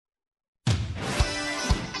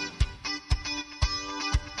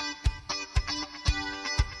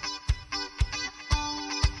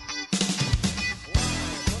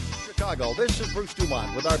Chicago. This is Bruce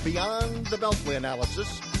Dumont with our Beyond the Beltway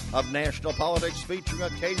analysis of national politics, featuring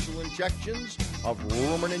occasional injections of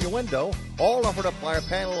rumor and innuendo, all offered up by a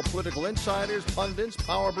panel of political insiders, pundits,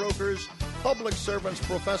 power brokers, public servants,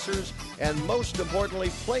 professors, and most importantly,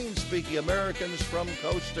 plain-speaking Americans from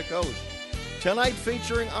coast to coast. Tonight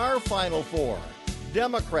featuring our Final Four: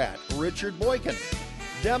 Democrat Richard Boykin,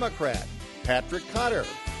 Democrat Patrick Cotter,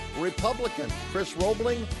 Republican Chris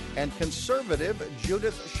Roebling, and conservative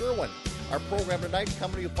Judith Sherwin. Our program tonight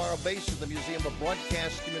coming to you from our base at the Museum of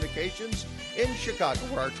Broadcast Communications in Chicago,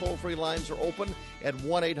 where our toll-free lines are open at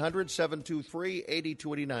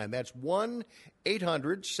 1-800-723-8289. That's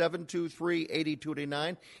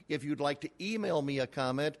 1-800-723-8289. If you'd like to email me a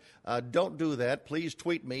comment, don't do that. Please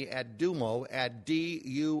tweet me at Dumo, at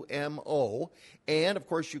D-U-M-O. And, of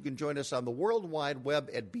course, you can join us on the World Wide Web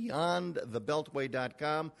at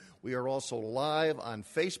BeyondTheBeltway.com. We are also live on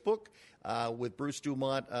Facebook with Bruce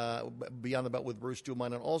Dumont, Beyond the Belt with Bruce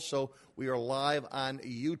Dumont, and also we are live on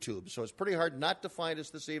YouTube. So it's pretty hard not to find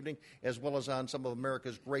us this evening, as well as on some of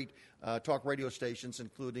America's great talk radio stations,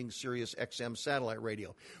 including Sirius XM satellite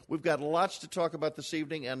radio. We've got lots to talk about this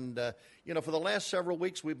evening, and for the last several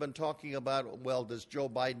weeks we've been talking about, well, does Joe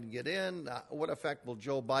Biden get in? What effect will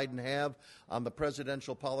Joe Biden have on the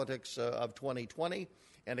presidential politics of 2020?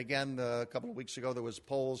 And again, a couple of weeks ago, there was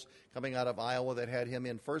polls coming out of Iowa that had him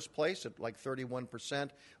in first place at like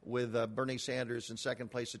 31%, with Bernie Sanders in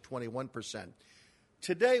second place at 21%.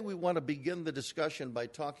 Today, we want to begin the discussion by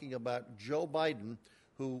talking about Joe Biden,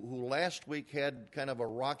 who last week had kind of a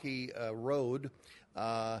rocky road.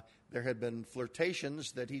 There had been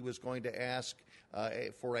flirtations that he was going to ask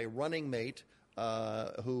for a running mate,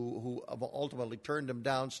 who ultimately turned him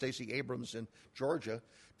down. Stacey Abrams in Georgia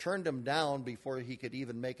turned him down before he could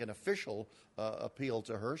even make an official appeal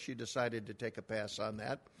to her. She decided to take a pass on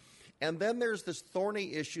that. And then there's this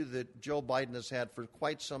thorny issue that Joe Biden has had for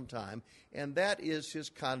quite some time, and that is his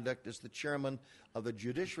conduct as the chairman of the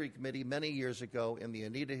Judiciary Committee many years ago in the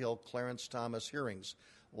Anita Hill Clarence Thomas hearings.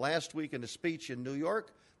 Last week in a speech in New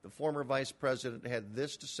York, the former vice president had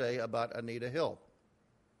this to say about Anita Hill.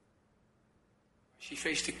 She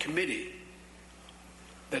faced a committee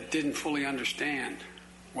that didn't fully understand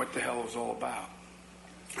what the hell it was all about.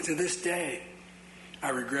 To this day,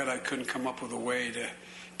 I regret I couldn't come up with a way to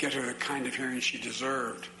get her the kind of hearing she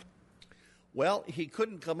deserved. Well, he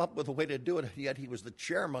couldn't come up with a way to do it, yet he was the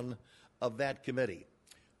chairman of that committee.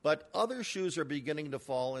 But other shoes are beginning to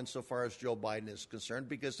fall insofar as Joe Biden is concerned,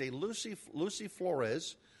 because a Lucy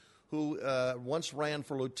Flores, who once ran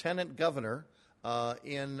for lieutenant governor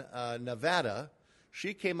in Nevada,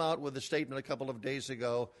 she came out with a statement a couple of days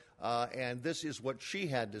ago, and this is what she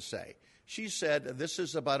had to say. She said this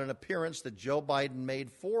is about an appearance that Joe Biden made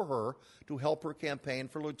for her to help her campaign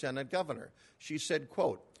for lieutenant governor. She said,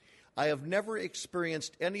 quote, "I have never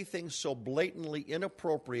experienced anything so blatantly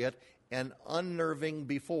inappropriate and unnerving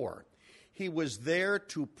before. He was there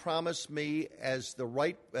to promote me as the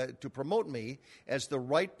right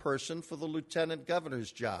person for the lieutenant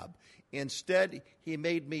governor's job. Instead, he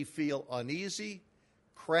made me feel uneasy,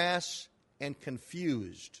 crass, and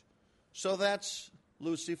confused." So that's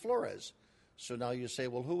Lucy Flores. So now you say,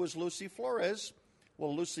 well, who is Lucy Flores?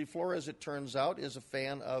 Well, Lucy Flores, it turns out, is a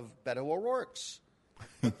fan of Beto O'Rourke's.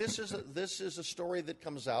 But this is a story that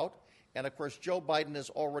comes out, and of course Joe Biden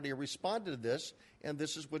has already responded to this, and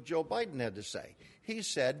this is what Joe Biden had to say. He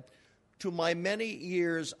said, "To my many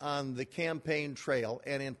years on the campaign trail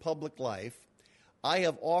and in public life, I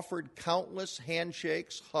have offered countless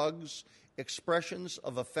handshakes, hugs, expressions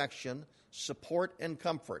of affection, support, and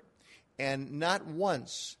comfort. And not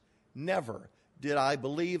once, never, did I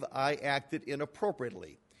believe I acted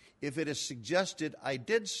inappropriately. If it is suggested I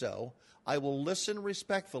did so, I will listen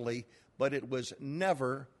respectfully, but it was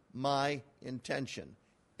never my intention."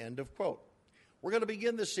 End of quote. We're going to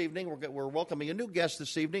begin this evening. We're welcoming a new guest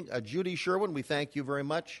this evening, Judy Sherwin. We thank you very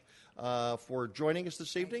much for joining us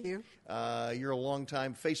this evening. Thank you. You're a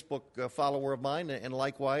longtime Facebook follower of mine, and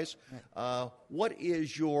likewise. What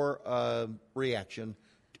is your reaction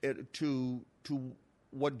to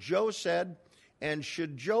what Joe said, and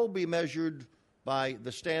should Joe be measured by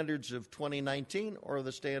the standards of 2019 or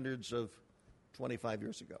the standards of 25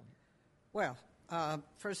 years ago? Well,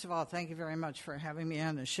 first of all, thank you very much for having me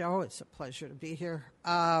on the show. It's a pleasure to be here.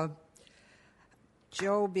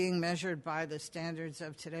 Joe being measured by the standards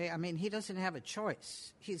of today, I mean, he doesn't have a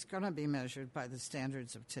choice. He's going to be measured by the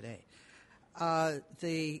standards of today.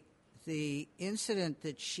 The incident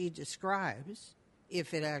that she describes,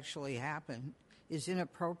 if it actually happened, is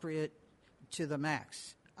inappropriate to the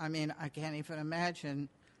max. I mean, I can't even imagine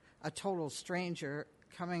a total stranger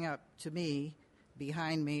coming up to me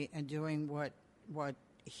behind me and doing what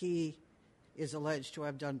he is alleged to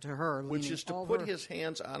have done to her, which is to put his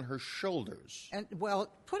hands on her shoulders. And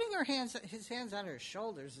putting his hands on her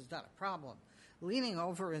shoulders is not a problem. Leaning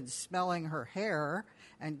over and smelling her hair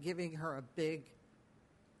and giving her a big,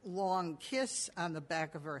 long kiss on the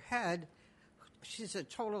back of her head. She's a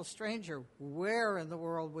total stranger. Where in the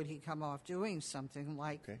world would he come off doing something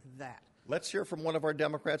like that? Let's hear from one of our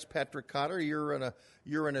Democrats, Patrick Cotter. You're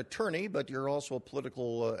an attorney, but you're also a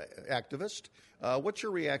political activist. What's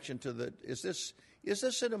your reaction to is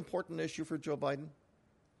this an important issue for Joe Biden?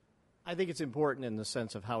 I think it's important in the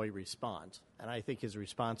sense of how he responds, and I think his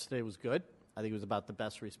response today was good. I think it was about the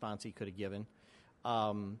best response he could have given.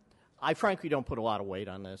 I frankly don't put a lot of weight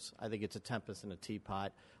on this. I think it's a tempest in a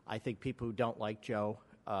teapot. I think people who don't like Joe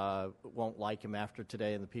won't like him after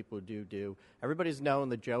today, and the people who do. Everybody's known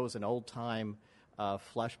that Joe is an old-time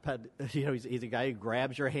flesh pet. You know, he's a guy who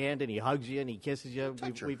grabs your hand and he hugs you and he kisses you.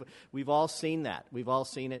 We've all seen that. We've all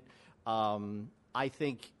seen it. I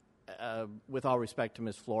think, with all respect to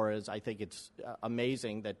Ms. Flores, I think it's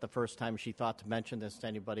amazing that the first time she thought to mention this to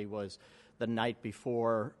anybody was the night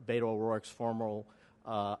before Beto O'Rourke's formal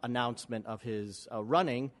announcement of his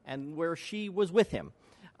running, and where she was with him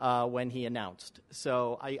when he announced.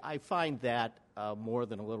 So I find that more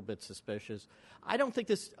than a little bit suspicious. I don't think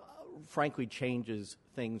this, frankly, changes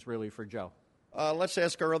things really for Joe. Let's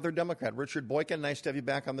ask our other Democrat, Richard Boykin. Nice to have you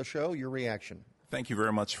back on the show. Your reaction? Thank you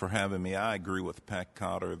very much for having me. I agree with Pat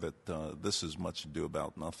Cotter that this is much ado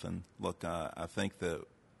about nothing. Look, I think that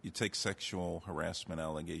you take sexual harassment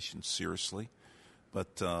allegations seriously,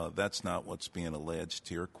 but that's not what's being alleged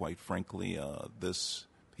here. Quite frankly,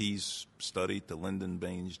 he's studied the Lyndon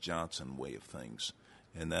Baines Johnson way of things,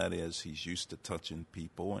 and that is he's used to touching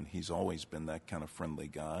people, and he's always been that kind of friendly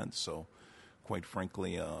guy. And so, quite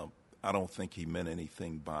frankly, I don't think he meant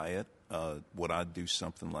anything by it. Would I do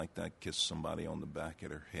something like that, kiss somebody on the back of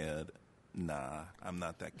their head? Nah, I'm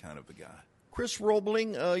not that kind of a guy. Chris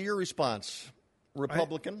Roebling, your response.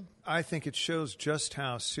 Republican? I think it shows just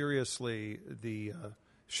how seriously the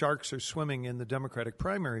sharks are swimming in the Democratic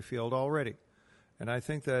primary field already. And I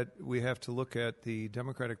think that we have to look at the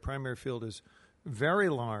Democratic primary field as very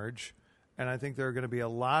large, and I think there are going to be a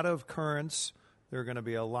lot of currents, there are going to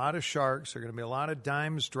be a lot of sharks, there are going to be a lot of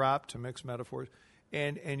dimes dropped, to mix metaphors,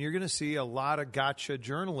 and you're going to see a lot of gotcha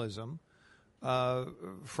journalism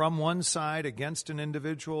from one side against an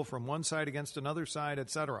individual, from one side against another side, et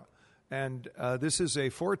cetera. And this is a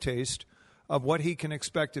foretaste of what he can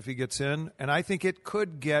expect if he gets in, and I think it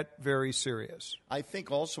could get very serious. I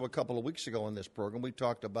think also a couple of weeks ago in this program we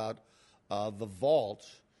talked about the vault,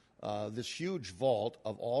 this huge vault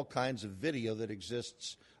of all kinds of video that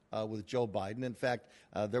exists with Joe Biden. In fact,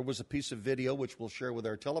 there was a piece of video which we'll share with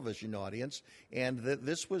our television audience, and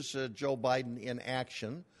this was Joe Biden in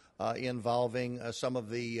action. Involving some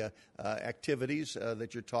of the activities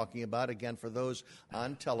that you're talking about. Again, for those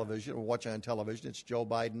on television or watching on television, it's Joe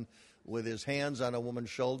Biden with his hands on a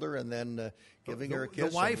woman's shoulder and then giving her a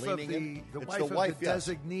kiss. The wife and of the yes.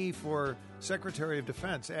 designee for Secretary of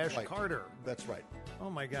Defense, Ash Carter. That's right.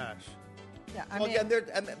 Oh my gosh. Yeah,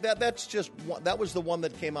 that was the one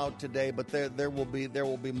that came out today, but there will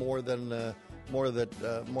be more than. More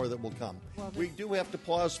that will come. Well, we do have to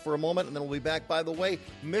pause for a moment, and then we'll be back. By the way,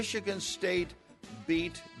 Michigan State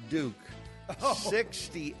beat Duke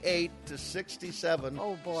 68-67.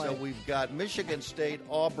 Oh, boy. So we've got Michigan State,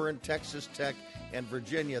 Auburn, Texas Tech, and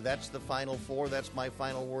Virginia. That's the Final Four. That's my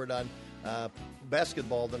final word on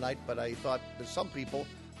basketball tonight. But I thought there's some people,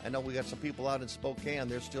 I know we got some people out in Spokane,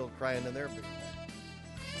 they're still crying in their beer.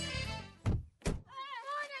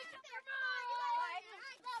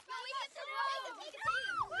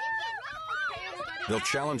 They'll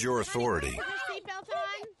challenge your authority.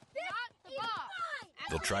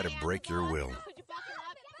 They'll try to break your will.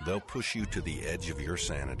 They'll push you to the edge of your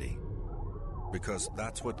sanity. Because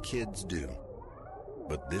that's what kids do.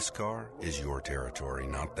 But this car is your territory,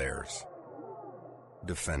 not theirs.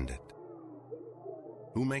 Defend it.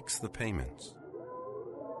 Who makes the payments?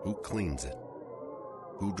 Who cleans it?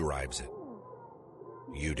 Who drives it?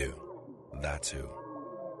 You do. That's who.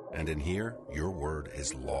 And in here, your word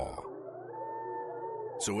is law.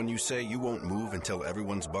 So when you say you won't move until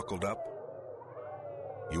everyone's buckled up,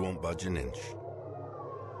 you won't budge an inch.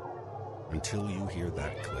 Until you hear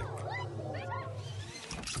that click.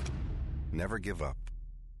 Never give up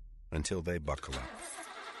until they buckle up.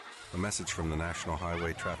 A message from the National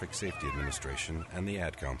Highway Traffic Safety Administration and the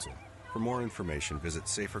Ad Council. For more information, visit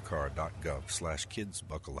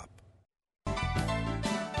safercar.gov/kidsbuckleup.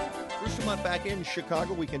 Chris Dumont back in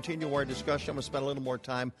Chicago. We continue our discussion. I'm going to spend a little more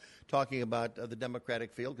time talking about the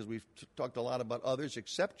Democratic field because we've talked a lot about others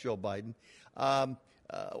except Joe Biden. A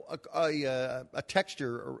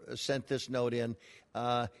texter sent this note in.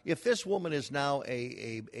 If this woman is now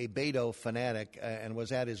a Beto fanatic and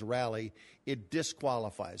was at his rally, it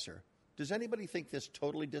disqualifies her. Does anybody think this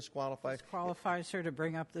totally disqualifies? Disqualifies her to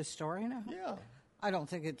bring up this story now? Yeah. I don't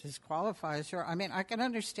think it disqualifies her. I mean, I can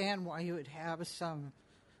understand why you would have some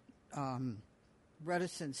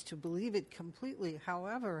reticence to believe it completely.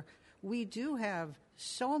 However, we do have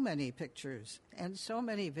so many pictures and so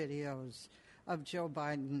many videos of Joe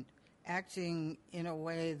Biden acting in a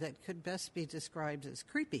way that could best be described as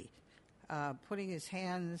creepy, putting his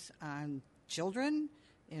hands on children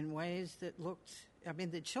in ways that looked, I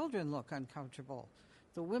mean, the children look uncomfortable.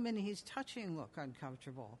 The women he's touching look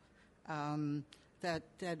uncomfortable. That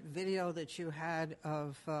video that you had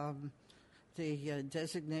of the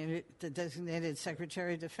designated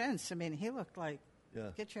Secretary of Defense, I mean, he looked like,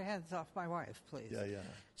 get your hands off my wife, please. Yeah.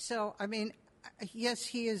 So, I mean, yes,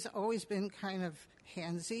 he has always been kind of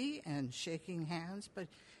handsy and shaking hands, but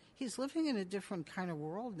he's living in a different kind of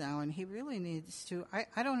world now, and he really needs to.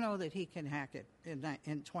 I don't know that he can hack it in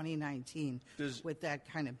 2019 with that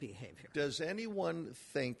kind of behavior. Does anyone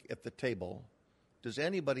think at the table, does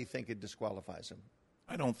anybody think it disqualifies him?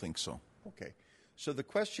 I don't think so. Okay. So the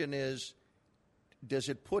question is, does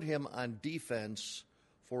it put him on defense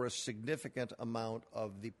for a significant amount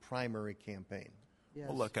of the primary campaign? Yes.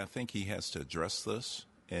 Well, look, I think he has to address this,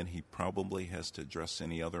 and he probably has to address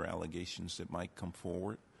any other allegations that might come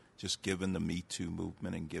forward, just given the Me Too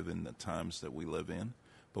movement and given the times that we live in.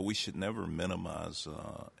 But we should never minimize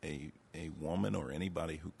a woman or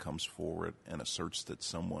anybody who comes forward and asserts that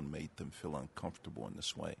someone made them feel uncomfortable in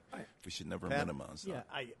this way. We should never minimize that.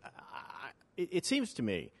 Yeah, it seems to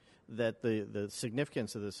me that the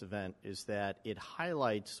significance of this event is that it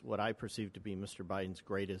highlights what I perceive to be Mr. Biden's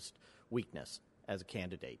greatest weakness as a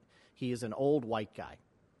candidate. He is an old white guy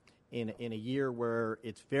in a year where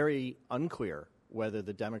it's very unclear whether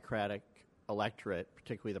the Democratic electorate,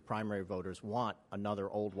 particularly the primary voters, want another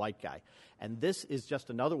old white guy. And this is just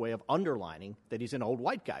another way of underlining that he's an old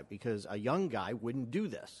white guy, because a young guy wouldn't do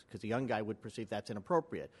this, because a young guy would perceive that's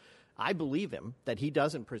inappropriate. I believe him that he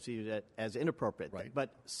doesn't perceive it as inappropriate. Right.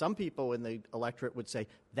 But some people in the electorate would say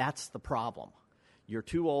that's the problem. You're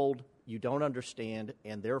too old, you don't understand,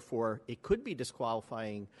 and therefore it could be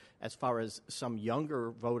disqualifying as far as some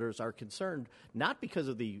younger voters are concerned, not because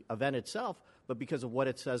of the event itself, but because of what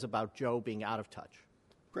it says about Joe being out of touch.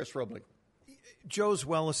 Chris Roebling. Joe's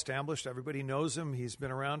well established. Everybody knows him. He's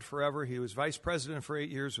been around forever. He was vice president for 8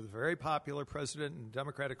 years, was a very popular president in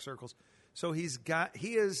Democratic circles. So he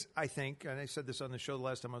is, I think, and I said this on the show the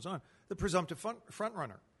last time I was on, the presumptive front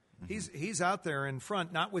runner. Mm-hmm. He's out there in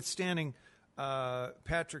front, notwithstanding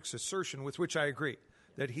Patrick's assertion, with which I agree,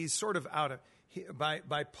 that he's sort of out of,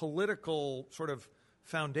 by political sort of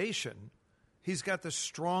foundation, he's got the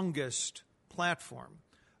strongest platform.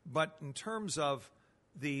 But in terms of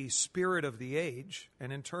the spirit of the age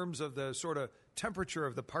and in terms of the sort of temperature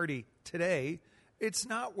of the party today, it's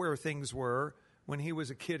not where things were when he was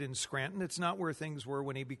a kid in Scranton. It's not where things were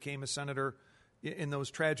when he became a senator in those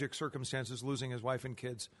tragic circumstances, losing his wife and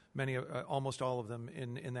kids, almost all of them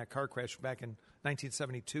in that car crash back in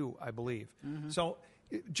 1972, I believe. Mm-hmm. So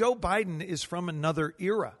Joe Biden is from another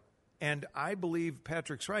era, and I believe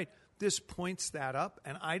Patrick's right. This points that up,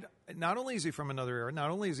 and not only is he from another era, not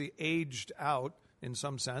only is he aged out in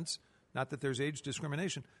some sense, not that there's age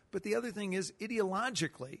discrimination, but the other thing is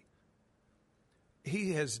ideologically,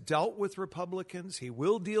 he has dealt with Republicans. He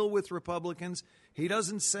will deal with Republicans. He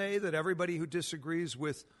doesn't say that everybody who disagrees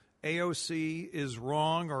with AOC is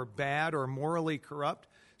wrong or bad or morally corrupt.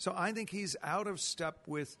 So I think he's out of step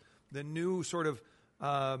with the new sort of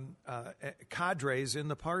cadres in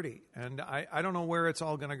the party. And I don't know where it's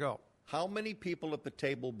all going to go. How many people at the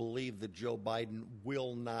table believe that Joe Biden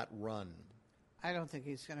will not run? I don't think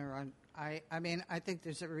he's going to run. I mean, I think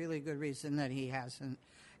there's a really good reason that he hasn't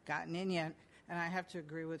gotten in yet. And I have to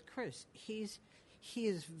agree with Chris. He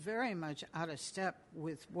is very much out of step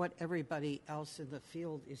with what everybody else in the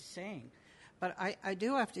field is saying. But I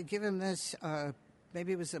do have to give him this.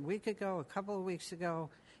 Maybe it was a week ago, a couple of weeks ago.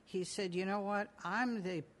 He said, you know what? I'm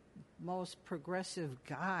the most progressive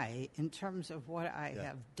guy in terms of what I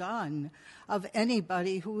have done of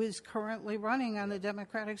anybody who is currently running on the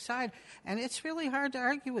Democratic side. And it's really hard to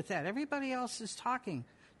argue with that. Everybody else is talking.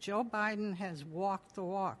 Joe Biden has walked the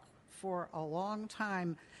walk for a long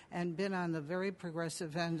time and been on the very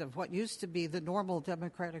progressive end of what used to be the normal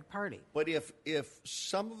Democratic Party. But if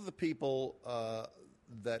some of the people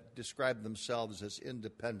that describe themselves as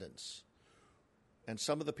independents and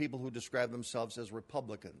some of the people who describe themselves as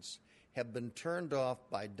Republicans have been turned off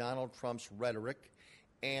by Donald Trump's rhetoric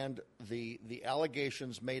and the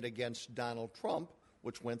allegations made against Donald Trump,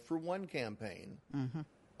 which went through one campaign.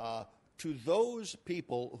 To those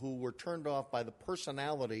people who were turned off by the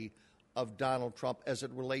personality of Donald Trump as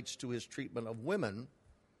it relates to his treatment of women,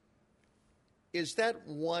 is that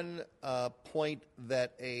one point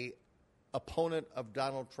that a opponent of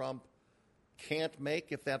Donald Trump can't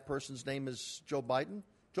make if that person's name is Joe Biden?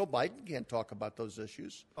 Joe Biden can't talk about those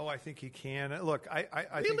issues. Oh, I think he can. Look, I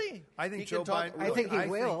Really? think He Joe can talk- Biden. I think he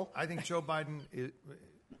will. I think Joe Biden is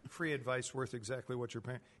free advice worth exactly what you're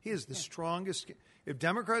paying. He is the strongest. If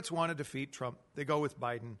Democrats want to defeat Trump, they go with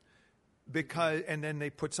Biden and then they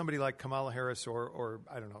put somebody like Kamala Harris or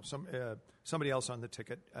I don't know somebody else on the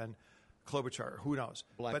ticket and Klobuchar. Who knows?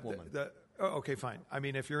 Black woman. Okay, fine. I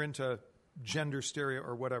mean, if you're into gender stereo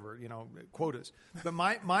or whatever, quotas. But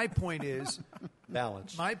my point is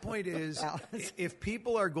balance. My point is, if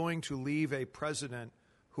people are going to leave a president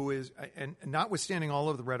who is, and notwithstanding all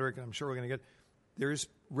of the rhetoric, and I'm sure we're going to get, there's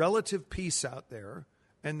relative peace out there,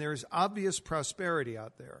 and there's obvious prosperity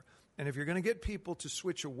out there. And if you're going to get people to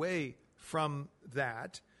switch away from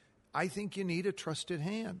that, I think you need a trusted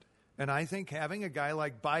hand. And I think having a guy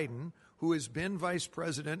like Biden, who has been vice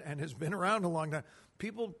president and has been around a long time,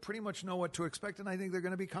 people pretty much know what to expect, and I think they're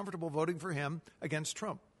going to be comfortable voting for him against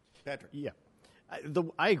Trump. Patrick. Yeah.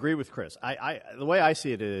 I agree with Chris. The way I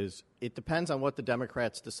see it is it depends on what the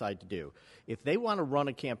Democrats decide to do. If they want to run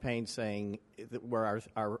a campaign saying where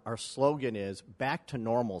our slogan is back to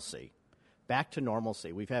normalcy,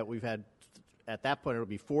 we've had at that point it'll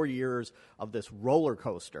be 4 years of this roller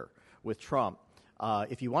coaster with Trump.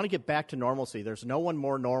 If you want to get back to normalcy, there's no one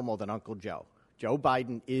more normal than Uncle Joe. Joe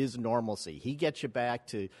Biden is normalcy. He gets you back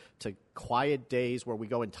to quiet days where we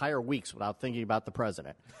go entire weeks without thinking about the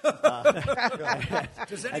president.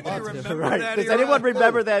 Does anybody remember that Does era? anyone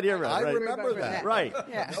remember that era? I remember that. Right.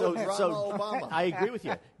 Yeah. So Obama. I agree with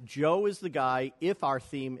you. Joe is the guy if our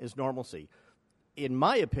theme is normalcy. In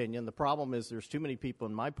my opinion, the problem is there's too many people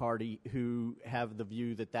in my party who have the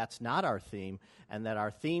view that that's not our theme and that our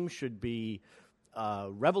theme should be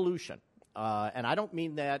revolution. And I don't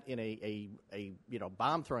mean that in a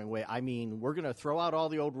bomb throwing way. I mean we're going to throw out all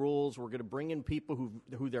the old rules. We're going to bring in people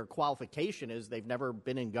who their qualification is they've never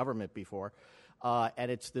been in government before, and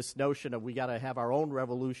it's this notion of we got to have our own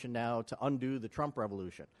revolution now to undo the Trump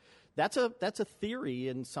revolution. That's a theory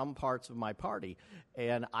in some parts of my party,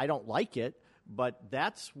 and I don't like it. But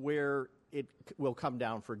that's where it will come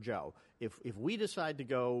down for Joe. If we decide to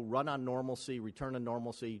go run on normalcy, return to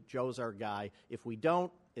normalcy, Joe's our guy. If we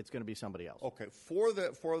don't, it's going to be somebody else. Okay, for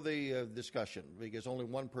the discussion, because only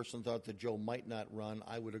one person thought that Joe might not run,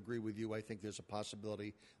 I would agree with you. I think there's a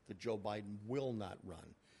possibility that Joe Biden will not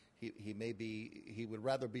run. He would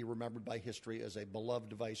rather be remembered by history as a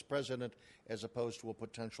beloved vice president as opposed to a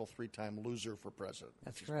potential 3-time loser for president.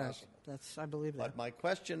 That's correct. I believe that. But my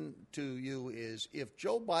question to you is, if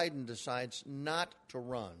Joe Biden decides not to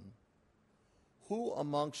run, who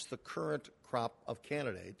amongst the current crop of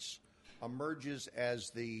candidates emerges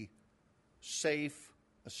as the safe,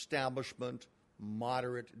 establishment,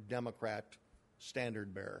 moderate Democrat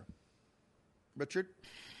standard bearer? Richard?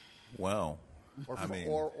 Well,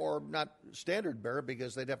 or not standard bearer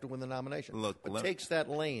because they'd have to win the nomination. Look, but takes that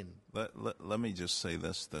lane. Let me just say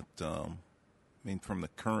this, that from the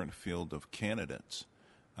current field of candidates,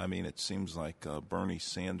 it seems like Bernie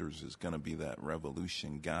Sanders is going to be that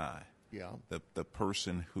revolution guy. Yeah. The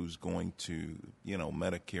person who's going to,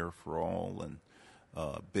 Medicare for all and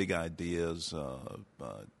big ideas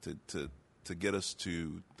to get us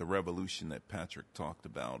to the revolution that Patrick talked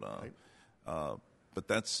about. Right. But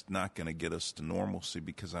that's not going to get us to normalcy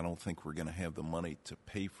because I don't think we're going to have the money to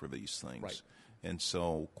pay for these things. Right. And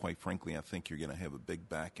so, quite frankly, I think you're going to have a big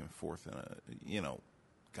back and forth. And,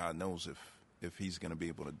 God knows if he's going to be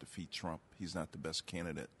able to defeat Trump. He's not the best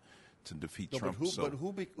candidate to defeat Trump. But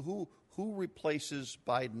who replaces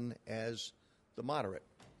Biden as the moderate?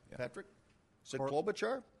 Yeah. Patrick? Is it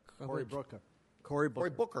Klobuchar? Cory Booker. Cory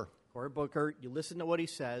Booker. Cory Booker, you listen to what he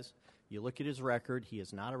says. You look at his record. He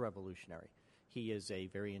is not a revolutionary. He is a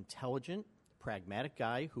very intelligent, pragmatic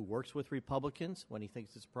guy who works with Republicans when he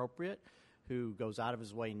thinks it's appropriate, who goes out of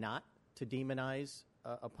his way not to demonize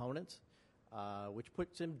opponents, which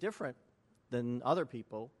puts him different than other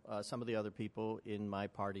people, some of the other people in my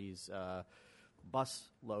party's bus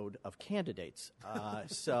load of candidates.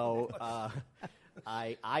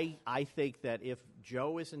 I think that if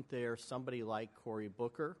Joe isn't there, somebody like Cory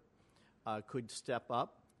Booker could step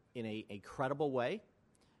up in a credible way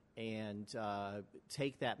and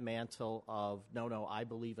take that mantle of, no, I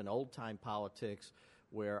believe in old-time politics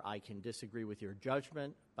where I can disagree with your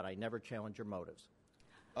judgment, but I never challenge your motives.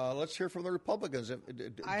 Let's hear from the Republicans.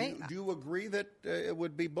 Do you agree that it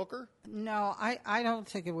would be Booker? No, I don't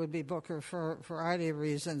think it would be Booker for a variety of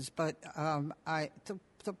reasons, but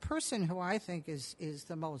the person who I think is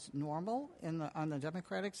the most normal on the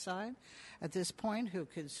Democratic side at this point, who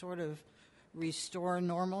could sort of restore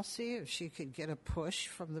normalcy if she could get a push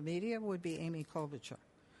from the media, would be Amy Klobuchar.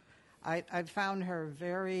 I found her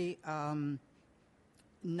very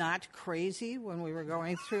not crazy when we were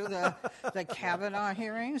going through the Kavanaugh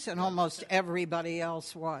hearings, and almost everybody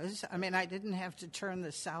else was. I mean, I didn't have to turn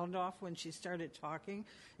the sound off when she started talking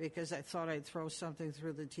because I thought I'd throw something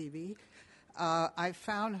through the TV. I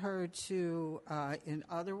found her to, in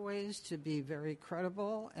other ways, to be very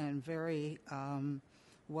credible and very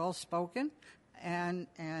well-spoken. And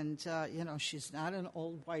she's not an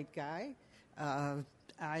old white guy.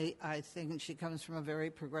 I think she comes from a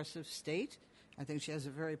very progressive state. I think she has a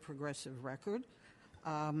very progressive record.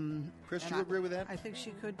 Chris, do you agree with that? I think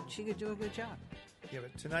she could do a good job. Yeah,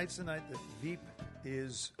 but tonight's the night that Veep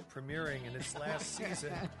is premiering in its last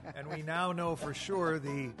season, and we now know for sure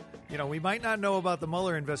we might not know about the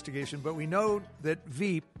Mueller investigation, but we know that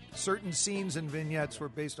Veep, certain scenes and vignettes were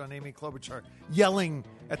based on Amy Klobuchar yelling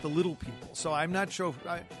at the little people. So I'm not sure,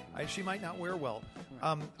 she might not wear well.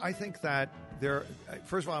 I think that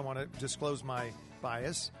first of all, I want to disclose my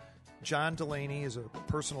bias. John Delaney is a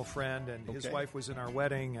personal friend, and his wife was in our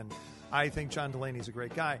wedding, and I think John Delaney is a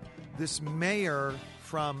great guy. This mayor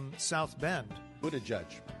from South Bend, Buttigieg.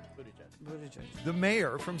 The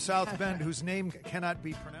mayor from South Bend, whose name cannot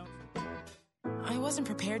be pronounced. I wasn't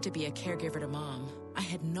prepared to be a caregiver to Mom. I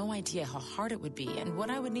had no idea how hard it would be and what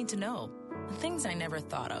I would need to know. Things I never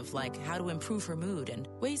thought of, like how to improve her mood and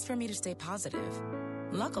ways for me to stay positive.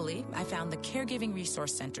 Luckily, I found the Caregiving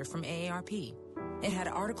Resource Center from AARP. It had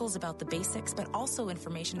articles about the basics, but also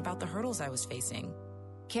information about the hurdles I was facing.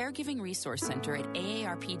 Caregiving Resource Center at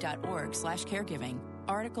aarp.org/caregiving.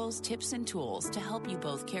 Articles, tips, and tools to help you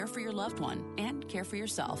both care for your loved one and care for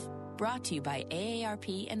yourself. Brought to you by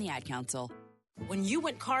AARP and the Ad Council. When you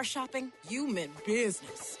went car shopping, you meant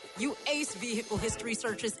business. You aced vehicle history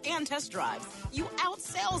searches and test drives. You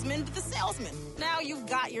out-salesmaned the salesman. Now you've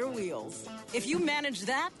got your wheels. If you manage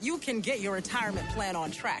that, you can get your retirement plan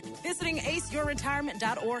on track. Visiting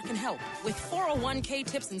aceyourretirement.org can help. With 401k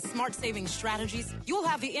tips and smart saving strategies, you'll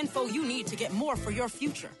have the info you need to get more for your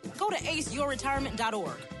future. Go to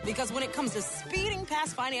aceyourretirement.org, because when it comes to speeding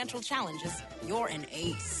past financial challenges, you're an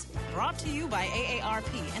ace. Brought to you by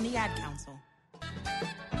AARP and the Ad Council.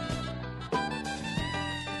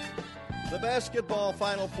 The basketball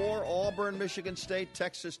Final Four, Auburn, Michigan State,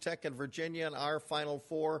 Texas Tech, and Virginia. And our Final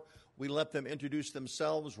Four, we let them introduce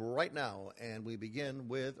themselves right now. And we begin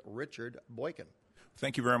with Richard Boykin.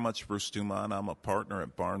 Thank you very much, Bruce Dumont. I'm a partner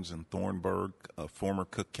at Barnes & Thornburg, a former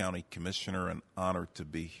Cook County commissioner, and honored to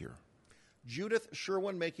be here. Judith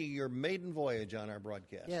Sherwin, making your maiden voyage on our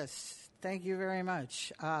broadcast. Yes, thank you very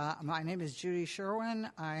much. My name is Judy Sherwin.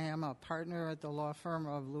 I am a partner at the law firm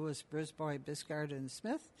of Lewis, Brisbois, Biscard &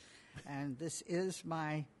 Smith. And this is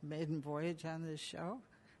my maiden voyage on this show.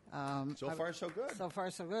 So far, so good. So far,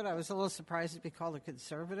 so good. I was a little surprised to be called a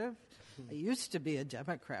conservative. I used to be a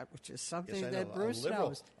Democrat, which is something that Bruce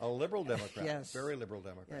knows. A liberal Democrat. Yes. Very liberal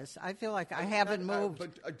Democrat. Yes, I feel like I haven't moved.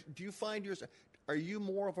 But do you find are you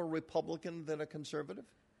more of a Republican than a conservative?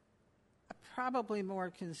 Probably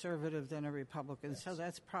more conservative than a Republican, so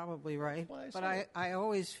that's probably right. Well, but I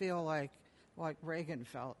always feel like Reagan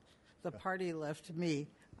felt. The party left me.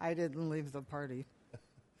 I didn't leave the party.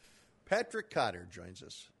 Patrick Cotter joins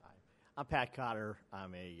us. Hi. I'm Pat Cotter.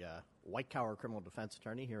 I'm a white-collar criminal defense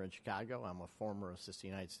attorney here in Chicago. I'm a former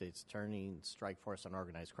assistant United States attorney, strike force and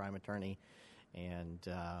organized crime attorney, and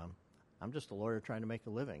I'm just a lawyer trying to make a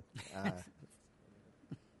living.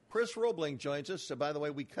 Chris Roebling joins us. By the way,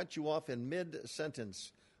 we cut you off in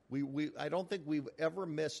mid-sentence. I don't think we've ever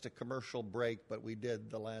missed a commercial break, but we did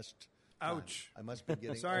the last time. Ouch. I must be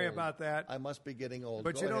getting Sorry old. about that. I must be getting old.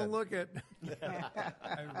 But Go you ahead. don't look it.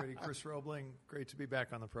 Hi, everybody. Chris Roebling. Great to be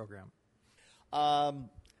back on the program.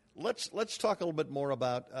 Let's talk a little bit more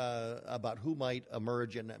about who might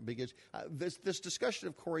emerge, and because this discussion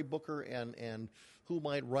of Cory Booker and who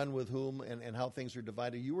might run with whom and how things are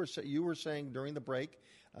divided. You were saying during the break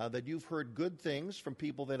that you've heard good things from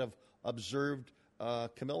people that have observed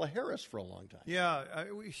Kamala Harris for a long time. Yeah,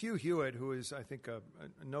 Hugh Hewitt, who is, I think, a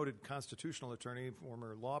noted constitutional attorney,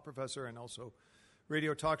 former law professor, and also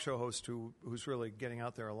radio talk show host who's really getting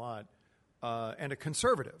out there a lot, and a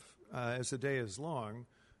conservative, as the day is long,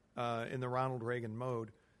 in the Ronald Reagan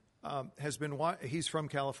mode, he's from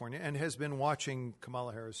California and has been watching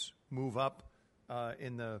Kamala Harris move up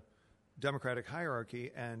in the Democratic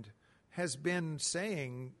hierarchy and has been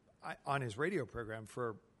saying on his radio program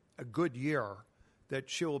for a good year that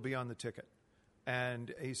she will be on the ticket.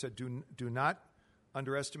 And he said, do not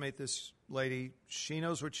underestimate this lady. She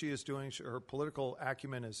knows what she is doing. Her political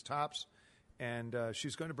acumen is tops, and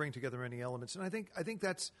she's going to bring together many elements. And I think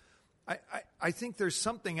that's I think there's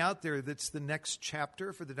something out there that's the next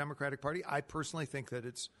chapter for the Democratic Party. I personally think that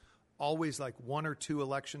it's always like one or two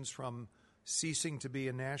elections from ceasing to be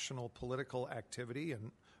a national political activity,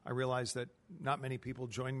 and I realize that not many people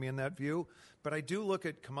join me in that view. But I do look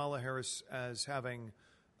at Kamala Harris as having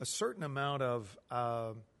a certain amount of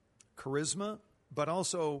charisma, but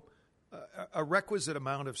also a requisite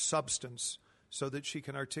amount of substance so that she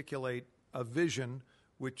can articulate a vision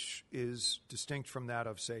which is distinct from that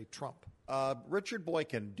of, say, Trump. Richard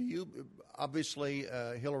Boykin, obviously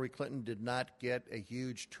Hillary Clinton did not get a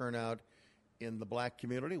huge turnout in the black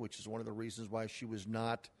community, which is one of the reasons why she was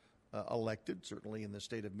not elected, certainly in the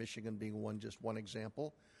state of Michigan being just one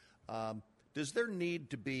example. Does there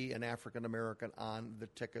need to be an African American on the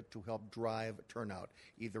ticket to help drive turnout,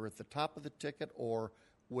 either at the top of the ticket, or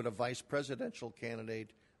would a vice presidential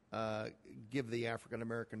candidate give the African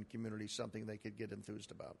American community something they could get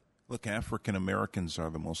enthused about? Look, African Americans are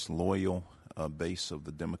the most loyal base of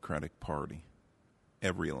the Democratic Party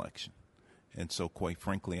every election. And so, quite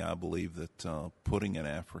frankly, I believe that putting an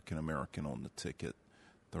African American on the ticket,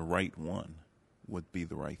 the right one, would be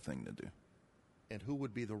the right thing to do. And who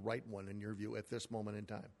would be the right one, in your view, at this moment in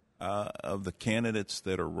time? Of the candidates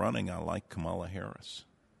that are running, I like Kamala Harris.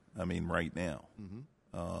 I mean, right now.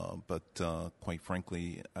 Mm-hmm. But quite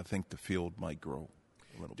frankly, I think the field might grow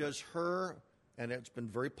a little bit. Does her, and it's been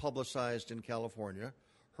very publicized in California,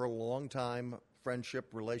 her longtime friendship,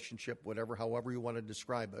 relationship, however you want to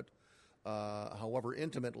describe it, however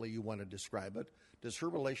intimately you want to describe it, does her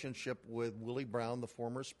relationship with Willie Brown, the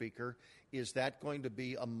former speaker, is that going to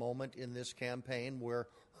be a moment in this campaign where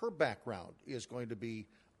her background is going to be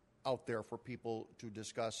out there for people to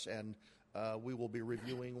discuss, and we will be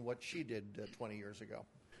reviewing what she did 20 years ago?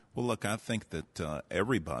 Well, look, I think that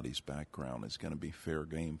everybody's background is going to be fair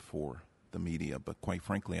game for the media, but quite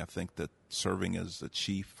frankly, I think that serving as the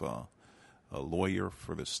chief lawyer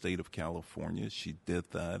for the state of California, she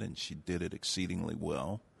did that, and she did it exceedingly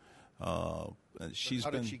well. How did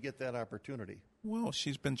she get that opportunity? Well,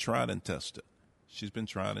 she's been tried and tested.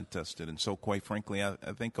 And so, quite frankly, I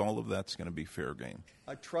think all of that's going to be fair game.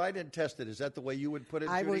 Tried and tested. Is that the way you would put it,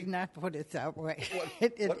 Judy? I would not put it that way.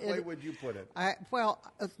 What way would you put it?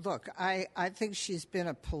 Look, I think she's been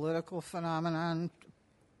a political phenomenon.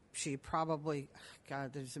 She probably,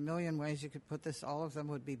 God, there's a million ways you could put this. All of them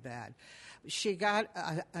would be bad. She got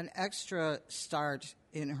an extra start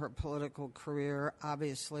in her political career,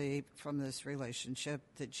 obviously, from this relationship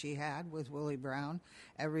that she had with Willie Brown.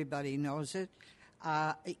 Everybody knows it.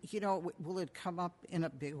 Will it come up in a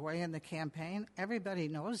big way in the campaign? Everybody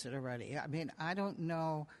knows it already. I mean, I don't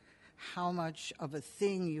know how much of a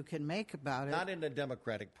thing you can make about it. Not in the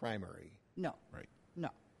Democratic primary. No. Right. No.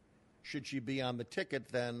 Should she be on the ticket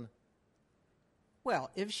then? Well,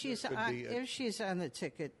 if she's on the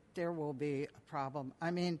ticket, there will be a problem. I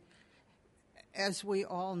mean, as we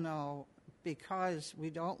all know, because we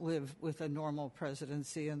don't live with a normal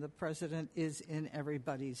presidency and the president is in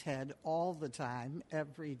everybody's head all the time,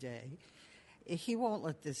 every day, he won't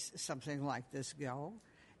let something like this go.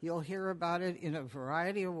 You'll hear about it in a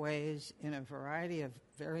variety of ways, in a variety of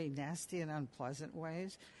very nasty and unpleasant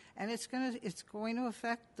ways. And it's going to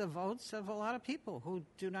affect the votes of a lot of people who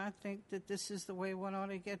do not think that this is the way one ought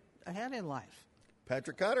to get ahead in life.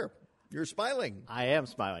 Patrick Cotter, you're smiling. I am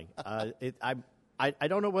smiling. I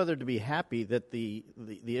don't know whether to be happy that the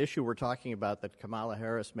issue we're talking about that Kamala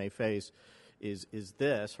Harris may face is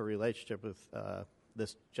her relationship with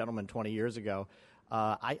this gentleman 20 years ago.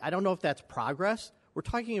 I don't know if that's progress. We're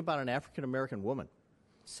talking about an African-American woman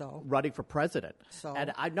running for president.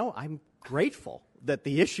 And I know I'm grateful that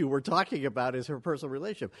the issue we're talking about is her personal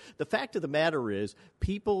relationship. The fact of the matter is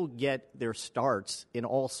people get their starts in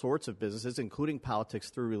all sorts of businesses, including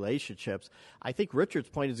politics, through relationships. I think Richard's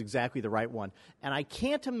point is exactly the right one. And I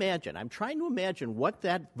can't imagine, I'm trying to imagine what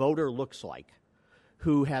that voter looks like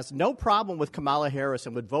who has no problem with Kamala Harris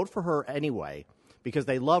and would vote for her anyway because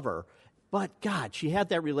they love her. But, God, she had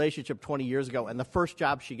that relationship 20 years ago, and the first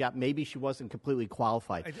job she got, maybe she wasn't completely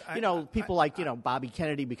qualified. People like Bobby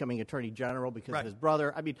Kennedy becoming attorney general because of his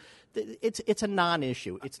brother. I mean, it's a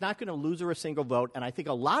non-issue. It's not going to lose her a single vote, and I think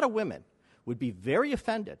a lot of women would be very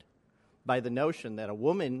offended by the notion that a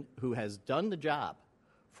woman who has done the job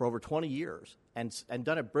for over 20 years and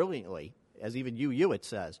done it brilliantly, as even Hewitt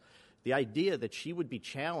says. The idea that she would be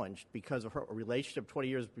challenged because of her relationship 20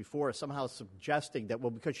 years before, somehow suggesting that, well,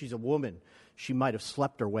 because she's a woman, she might have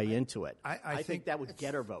slept her way into it. I think that would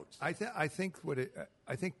get her votes. I think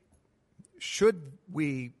should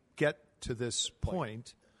we get to this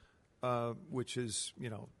point, which is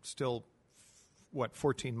still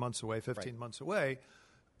 14 months away, 15 months away.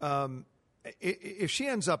 If she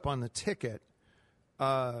ends up on the ticket,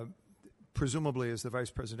 presumably as the vice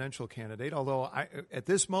presidential candidate, although at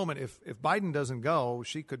this moment, if Biden doesn't go,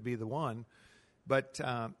 she could be the one. But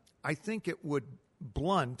I think it would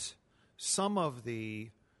blunt some of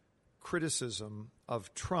the criticism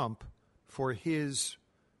of Trump for his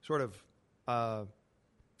sort of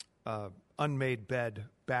unmade bed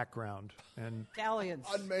background. And Dalliance.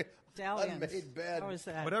 Unmade bed. How is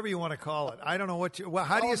that? Whatever you want to call it. I don't know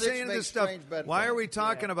how do you say into this stuff? Why are we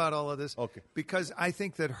talking about all of this? Okay. Because I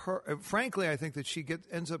think that frankly, I think that she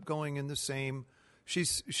ends up going in the same.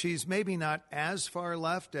 She's maybe not as far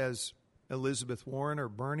left as Elizabeth Warren or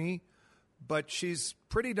Bernie, but she's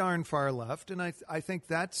pretty darn far left, and I think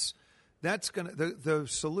that's going to the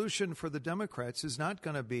solution for the Democrats is not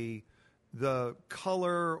going to be the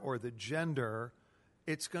color or the gender.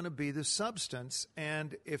 It's going to be the substance.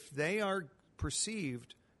 And if they are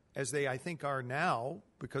perceived, as they I think are now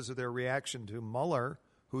because of their reaction to Mueller,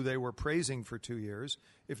 who they were praising for 2 years,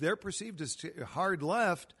 if they're perceived as hard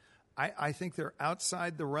left, I think they're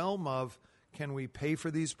outside the realm of can we pay for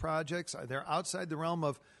these projects? They're outside the realm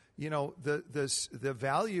of the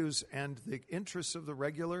values and the interests of the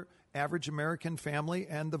regular average American family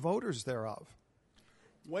and the voters thereof.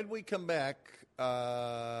 When we come back,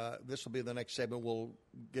 this will be the next segment. We'll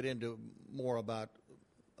get into more about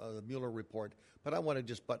the Mueller report. But I want to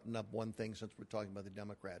just button up one thing since we're talking about the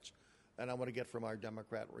Democrats. And I want to get from our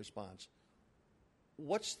Democrat response.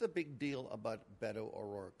 What's the big deal about Beto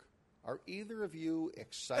O'Rourke? Are either of you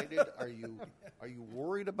excited? Are you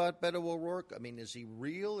worried about Beto O'Rourke? I mean, is he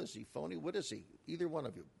real? Is he phony? What is he? Either one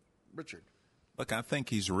of you. Richard. Look, I think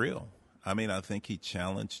he's real. I mean, I think he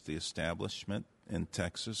challenged the establishment in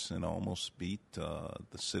Texas and almost beat the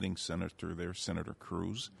sitting senator there, Senator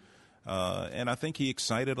Cruz. And I think he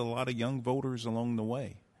excited a lot of young voters along the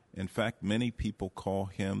way. In fact, many people call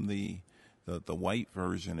him the white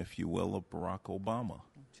version, if you will, of Barack Obama.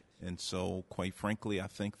 And so, quite frankly, I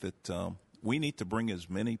think that we need to bring as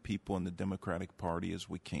many people in the Democratic Party as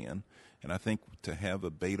we can. And I think to have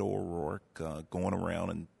a Beto O'Rourke going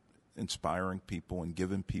around and inspiring people and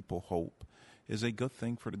giving people hope is a good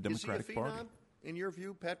thing for the Democratic Party. In your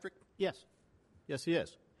view, Patrick? Yes, he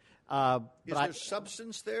is. Is there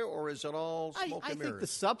substance there, or is it all smoke and mirrors? I think the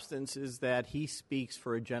substance is that he speaks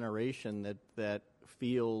for a generation that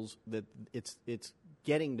feels that it's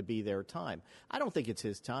getting to be their time. I don't think it's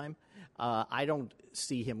his time. I don't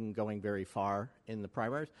see him going very far in the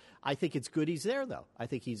primaries. I think it's good he's there, though. I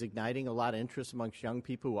think he's igniting a lot of interest amongst young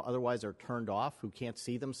people who otherwise are turned off, who can't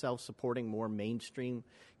see themselves supporting more mainstream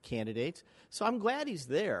candidates. So I'm glad he's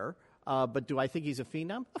there. But do I think he's a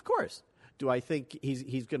phenom? Of course. Do I think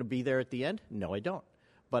he's going to be there at the end? No, I don't.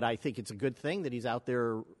 But I think it's a good thing that he's out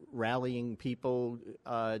there rallying people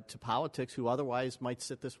to politics who otherwise might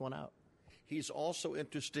sit this one out. He's also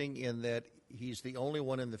interesting in that he's the only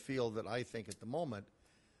one in the field that I think at the moment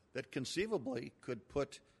that conceivably could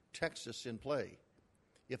put Texas in play.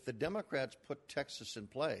 If the Democrats put Texas in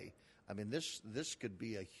play, I mean, this could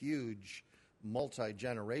be a huge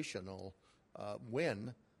multi-generational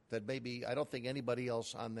win that maybe I don't think anybody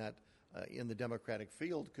else on that in the Democratic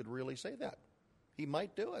field could really say that. He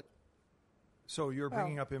might do it. So you're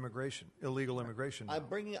bringing up immigration, illegal immigration. Now. I'm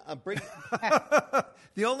bringing.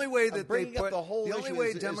 The only way that they put the whole the only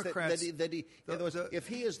way Democrats that he in other words, if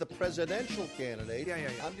he is the presidential candidate,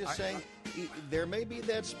 I'm just saying there may be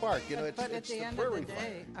that spark. You know, but at the end of the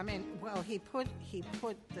day, I mean, well, he put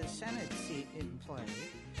the Senate seat in play.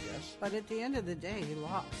 Yes. But at the end of the day, he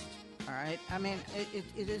lost. All right. I mean,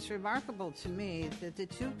 it is remarkable to me that the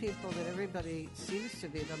two people that everybody seems to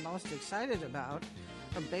be the most excited about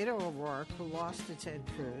are Beto O'Rourke, who lost to Ted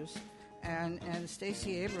Cruz, and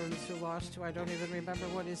Stacey Abrams, who lost to I don't even remember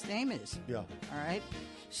what his name is. Yeah. All right.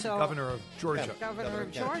 So Governor of Georgia. Governor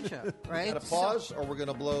of Georgia. Right. Got to pause, or we're going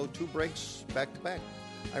to blow two breaks back to back.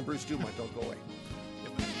 I'm Bruce Dumont. Don't go away.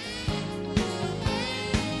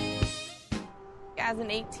 As an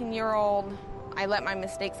 18-year-old, I let my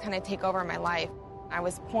mistakes kind of take over my life. I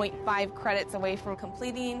was 0.5 credits away from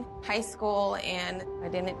completing high school, and I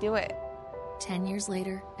didn't do it. 10 years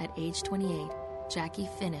later, at age 28, Jackie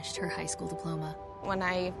finished her high school diploma. When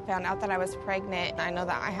I found out that I was pregnant, I know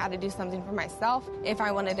that I had to do something for myself if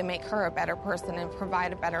I wanted to make her a better person and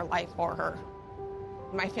provide a better life for her.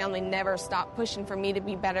 My family never stopped pushing for me to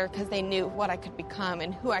be better because they knew what I could become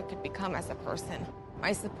and who I could become as a person.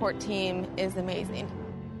 My support team is amazing.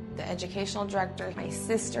 The educational director, my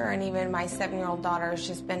sister, and even my 7-year-old daughter has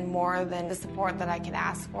just been more than the support that I could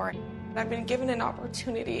ask for. I've been given an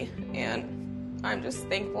opportunity, and I'm just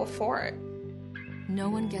thankful for it. No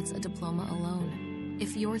one gets a diploma alone.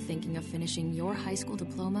 If you're thinking of finishing your high school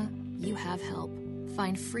diploma, you have help.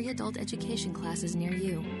 Find free adult education classes near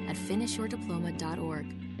you at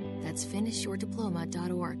finishyourdiploma.org. That's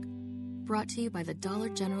finishyourdiploma.org. Brought to you by the Dollar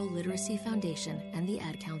General Literacy Foundation and the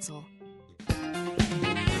Ad Council.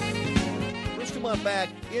 Let's come on back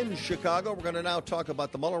in Chicago. We're going to now talk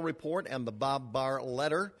about the Mueller report and the Bob Barr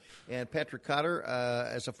letter. And Patrick Cotter,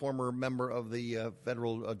 as a former member of the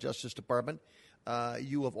Federal Justice Department,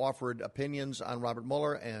 you have offered opinions on Robert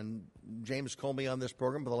Mueller and James Comey on this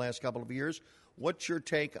program for the last couple of years. What's your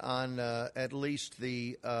take on at least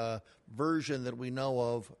the version that we know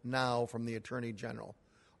of now from the Attorney General?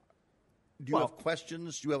 Do you have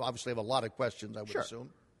questions? You obviously have a lot of questions, I would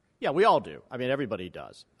assume. Yeah, we all do. I mean, everybody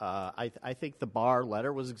does. I think the Barr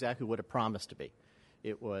letter was exactly what it promised to be.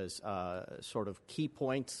 It was sort of key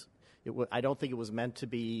points. I don't think it was meant to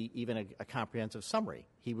be even a comprehensive summary.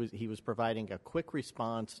 He was providing a quick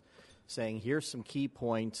response, saying, here's some key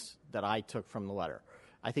points that I took from the letter.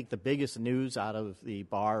 I think the biggest news out of the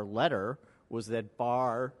Barr letter was that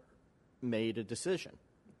Barr made a decision,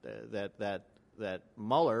 that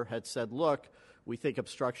Mueller had said, look, we think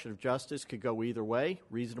obstruction of justice could go either way.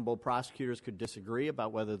 Reasonable prosecutors could disagree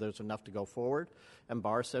about whether there's enough to go forward. And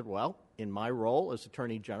Barr said, well, in my role as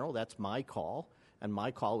Attorney General, that's my call. And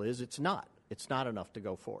my call is it's not. It's not enough to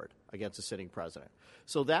go forward against a sitting president.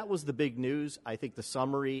 So that was the big news. I think the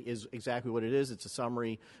summary is exactly what it is. It's a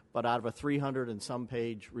summary, but out of a 300 and some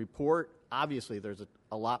page report, obviously there's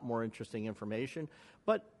a lot more interesting information.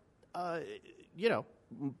 But,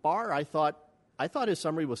 Barr, I thought his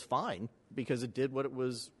summary was fine because it did what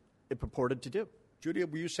it purported to do. Judy,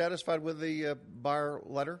 were you satisfied with the Barr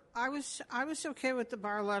letter? I was okay with the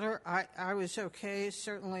Barr letter. I was okay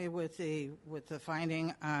certainly with the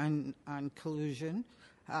finding on collusion.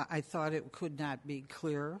 I thought it could not be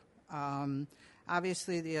clearer.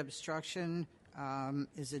 Obviously, the obstruction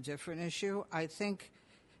is a different issue. I think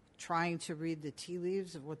trying to read the tea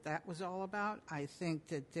leaves of what that was all about. I think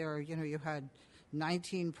that you had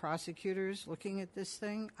 19 prosecutors looking at this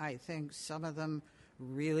thing. I think some of them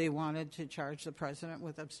really wanted to charge the president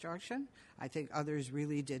with obstruction. I think others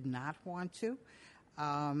really did not want to.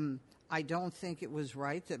 I don't think it was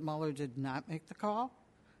right that Mueller did not make the call,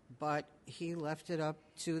 but he left it up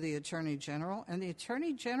to the Attorney General, and the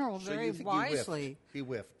Attorney General very wisely... He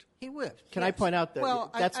whiffed. He whiffed. Can I point out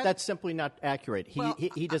that that's simply not accurate?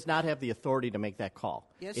 He does not have the authority to make that call.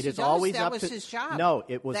 Yes, it he is does. always that up was to, his job. No,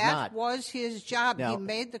 it was not. That was his job. Now, he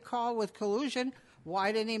made the call with collusion.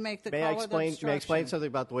 Why didn't he make the call with obstruction? May I explain something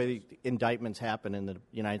about the way the indictments happen in the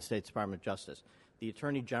United States Department of Justice? The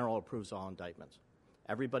Attorney General approves all indictments.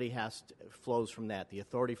 Everybody flows from that. The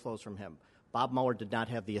authority flows from him. Bob Mueller did not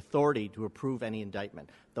have the authority to approve any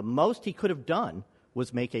indictment. The most he could have done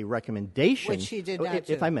was make a recommendation. Which he did not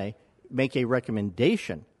do. If I may, make a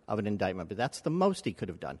recommendation of an indictment, but that's the most he could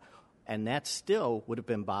have done. And that still would have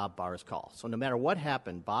been Bob Barr's call. So no matter what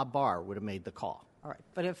happened, Bob Barr would have made the call. All right,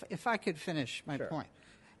 but if I could finish my point.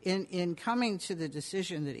 In coming to the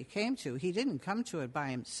decision that he came to, he didn't come to it by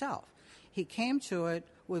himself. He came to it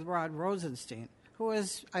with Rod Rosenstein, who,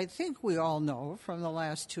 as I think we all know from the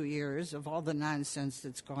last 2 years of all the nonsense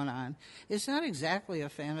that's gone on, is not exactly a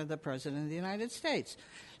fan of the President of the United States.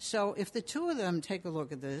 So if the two of them take a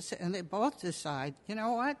look at this and they both decide, you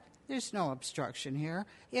know what, there's no obstruction here.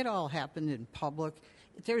 It all happened in public.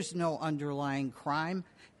 There's no underlying crime.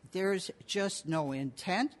 There's just no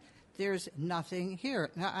intent. There's nothing here.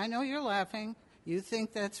 Now, I know you're laughing. You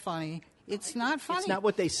think that's funny. It's not funny. It's not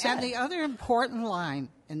what they said. And the other important line,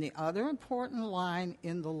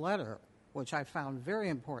 in the letter, which I found very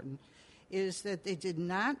important, is that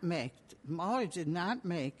Mueller did not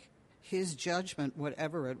make his judgment,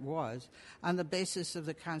 whatever it was, on the basis of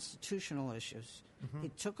the constitutional issues. Mm-hmm. He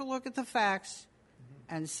took a look at the facts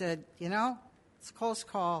and said, it's a close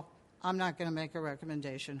call. I'm not going to make a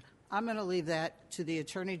recommendation. I'm going to leave that to the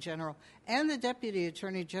Attorney General and the Deputy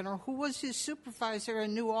Attorney General, who was his supervisor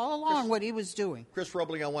and knew all along what he was doing. Chris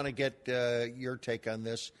Roebling, I want to get your take on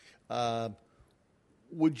this.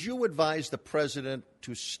 Would you advise the President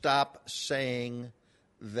to stop saying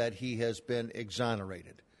that he has been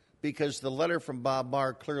exonerated? Because the letter from Bob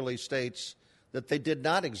Barr clearly states that they did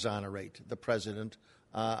not exonerate the president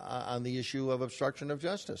on the issue of obstruction of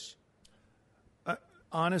justice?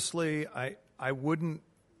 Honestly, I wouldn't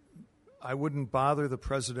bother the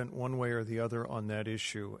president one way or the other on that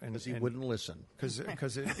issue, because he wouldn't listen. Because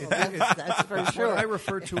that's for sure. What I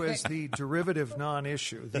refer to as the derivative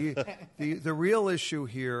non-issue. The real issue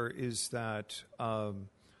here is that,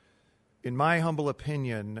 in my humble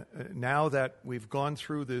opinion, now that we've gone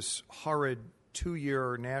through this horrid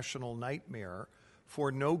 2-year national nightmare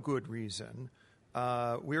for no good reason,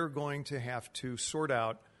 we're going to have to sort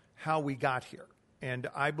out how we got here. And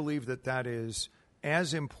I believe that is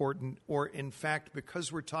as important, or in fact,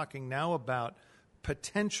 because we're talking now about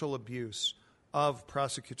potential abuse of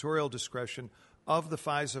prosecutorial discretion, of the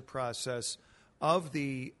FISA process, of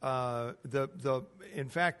in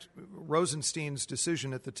fact, Rosenstein's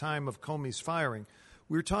decision at the time of Comey's firing,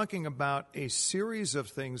 we're talking about a series of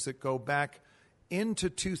things that go back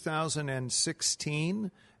into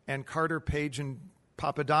 2016 and Carter Page and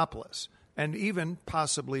Papadopoulos, and even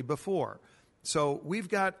possibly before. So we've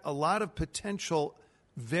got a lot of potential,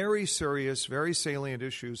 very serious, very salient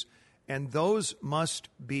issues, and those must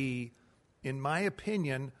be, in my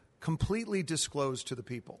opinion, completely disclosed to the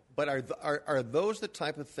people. But are those the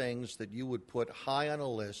type of things that you would put high on a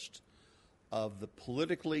list of the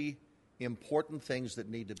politically important things that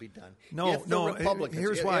need to be done? No.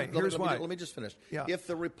 Here's why. Let me just finish. Yeah. If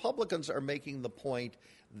the Republicans are making the point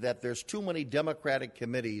that there's too many Democratic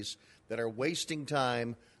committees that are wasting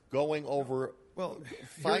time going over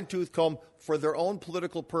fine-tooth comb for their own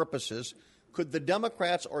political purposes, could the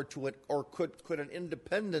Democrats could an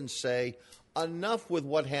independent say, enough with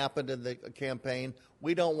what happened in the campaign,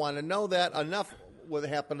 we don't want to know that, enough what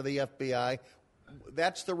happened to the FBI?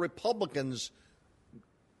 That's the Republicans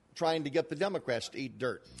trying to get the Democrats to eat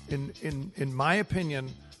dirt. In my opinion,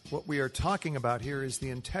 what we are talking about here is the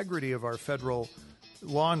integrity of our federal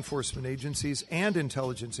law enforcement agencies and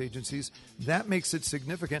intelligence agencies. That makes it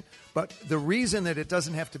significant. But the reason that it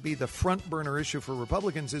doesn't have to be the front burner issue for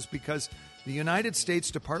Republicans is because the United States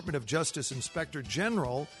Department of Justice Inspector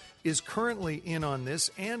General is currently in on this,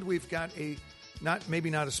 and we've got maybe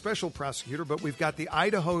not a special prosecutor, but we've got the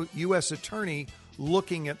Idaho U.S. Attorney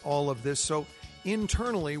looking at all of this. So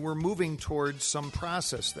internally, we're moving towards some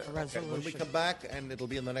process there. Okay, when we come back, and it'll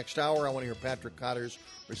be in the next hour, I want to hear Patrick Cotter's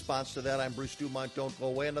response to that. I'm Bruce Dumont. Don't go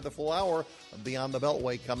away. Another full hour of Beyond the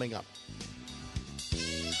Beltway coming up.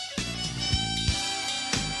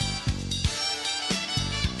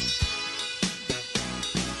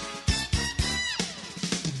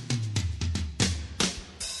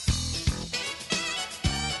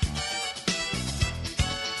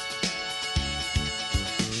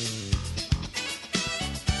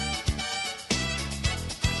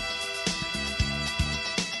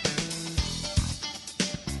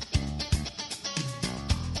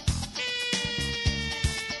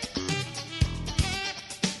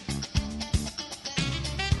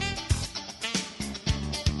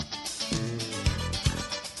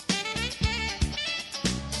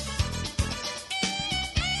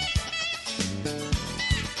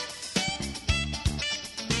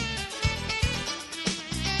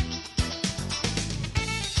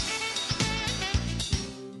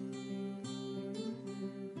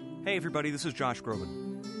 Hey everybody, this is Josh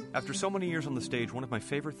Groban. After so many years on the stage, one of my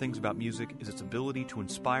favorite things about music is its ability to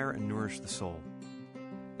inspire and nourish the soul.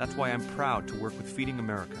 That's why I'm proud to work with Feeding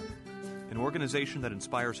America, an organization that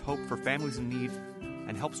inspires hope for families in need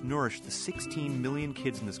and helps nourish the 16 million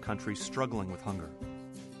kids in this country struggling with hunger.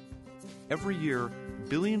 Every year,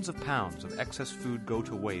 billions of pounds of excess food go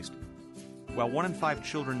to waste, while 1 in 5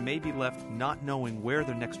 children may be left not knowing where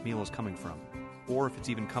their next meal is coming from, or if it's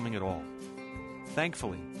even coming at all.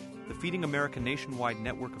 Thankfully, the Feeding America nationwide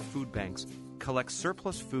network of food banks collects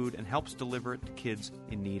surplus food and helps deliver it to kids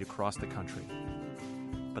in need across the country.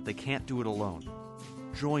 But they can't do it alone.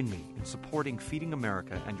 Join me in supporting Feeding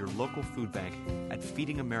America and your local food bank at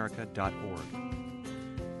feedingamerica.org.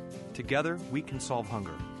 Together, we can solve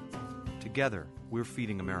hunger. Together, we're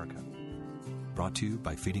Feeding America. Brought to you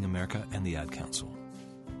by Feeding America and the Ad Council.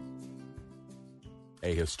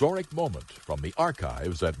 A historic moment from the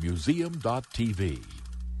archives at museum.tv.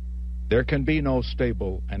 There can be no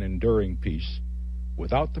stable and enduring peace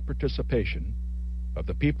without the participation of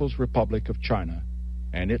the People's Republic of China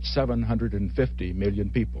and its 750 million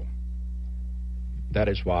people. That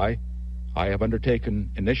is why I have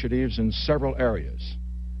undertaken initiatives in several areas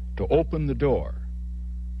to open the door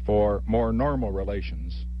for more normal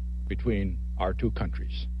relations between our two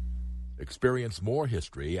countries. Experience more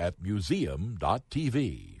history at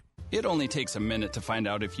museum.tv. It only takes a minute to find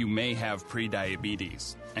out if you may have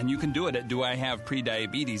prediabetes, and you can do it at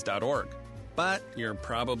doihaveprediabetes.org. but you're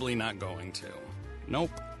probably not going to.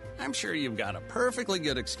 Nope. I'm sure you've got a perfectly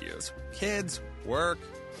good excuse. Kids, work.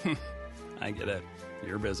 I get it.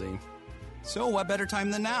 You're busy. So what better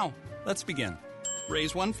time than now? Let's begin.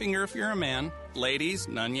 Raise one finger if you're a man. Ladies,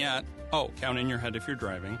 none yet. Oh, count in your head if you're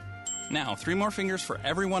driving. Now, 3 more fingers for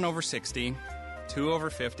everyone over 60, 2 over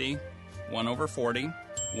 50, 1 over 40,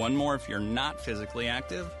 1 more if you're not physically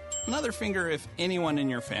active, another finger if anyone in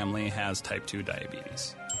your family has type 2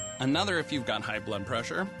 diabetes, another if you've got high blood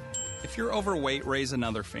pressure. If you're overweight, raise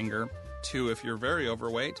another finger, 2 if you're very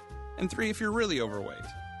overweight, and 3 if you're really overweight.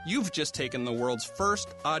 You've just taken the world's first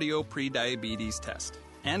audio pre-diabetes test.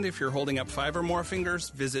 And if you're holding up 5 or more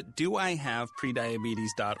fingers, visit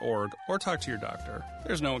doihaveprediabetes.org or talk to your doctor.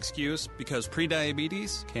 There's no excuse because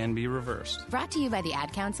prediabetes can be reversed. Brought to you by the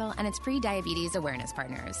Ad Council and its pre-diabetes awareness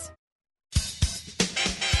partners.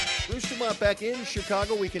 Bruce Dumont back in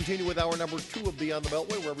Chicago. We continue with hour number 2 of Beyond the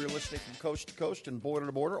Beltway, wherever you're listening from coast to coast and border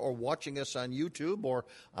to border, or watching us on YouTube or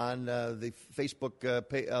on the Facebook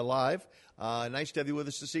Live. Nice to have you with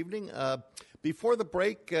us this evening. Before the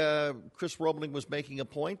break, Chris Roebling was making a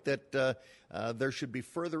point that there should be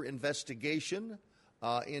further investigation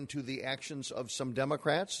into the actions of some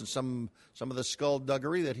Democrats and some of the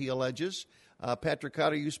skullduggery that he alleges. Patrick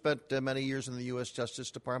Cotter, you spent many years in the U.S.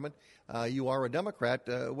 Justice Department. You are a Democrat.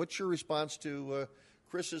 What's your response to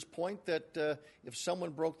Chris's point that if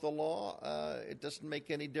someone broke the law, it doesn't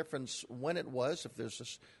make any difference when it was, if there's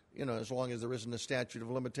this, as long as there isn't a statute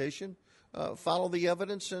of limitation, follow the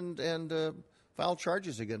evidence and file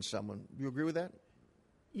charges against someone. Do you agree with that?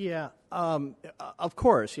 Yeah, of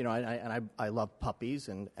course. I love puppies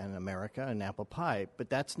and America and apple pie,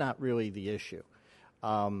 but that's not really the issue.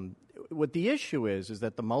 What the issue is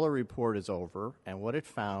that the Mueller report is over, and what it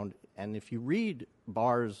found, and if you read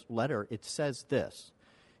Barr's letter, it says this.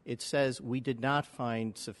 It says, we did not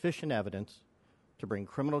find sufficient evidence to bring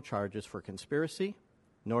criminal charges for conspiracy,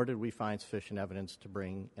 nor did we find sufficient evidence to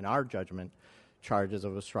bring, in our judgment, charges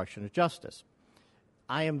of obstruction of justice.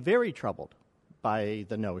 I am very troubled by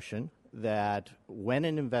the notion that when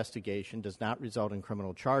an investigation does not result in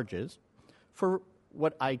criminal charges, for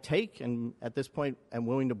what I take, and at this point am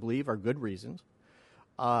willing to believe are good reasons,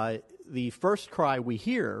 the first cry we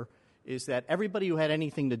hear is that everybody who had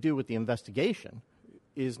anything to do with the investigation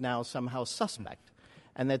is now somehow suspect,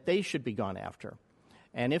 and that they should be gone after.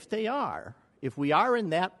 And if we are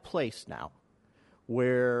in that place now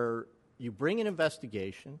where you bring an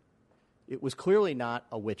investigation, it was clearly not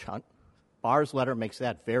a witch hunt. Barr's letter makes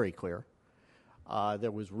that very clear.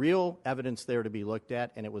 There was real evidence there to be looked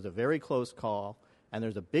at, and it was a very close call. And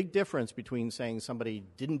there's a big difference between saying somebody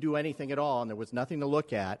didn't do anything at all and there was nothing to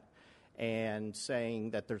look at, and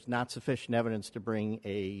saying that there's not sufficient evidence to bring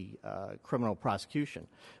a criminal prosecution.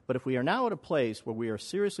 But if we are now at a place where we are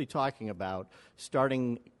seriously talking about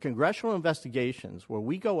starting congressional investigations where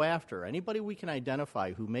we go after anybody we can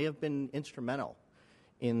identify who may have been instrumental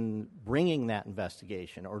in bringing that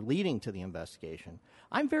investigation or leading to the investigation,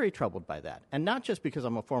 I'm very troubled by that. And not just because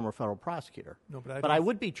I'm a former federal prosecutor, but I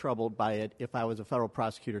would be troubled by it if I was a federal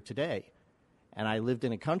prosecutor today and I lived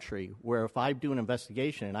in a country where if I do an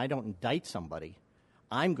investigation and I don't indict somebody,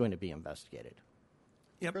 I'm going to be investigated.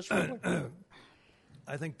 Yep.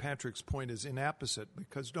 I think Patrick's point is inapposite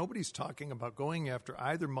because nobody's talking about going after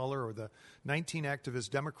either Mueller or the 19 activist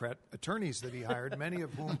Democrat attorneys that he hired, many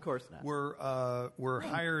of whom of course not. were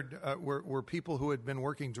hired, were people who had been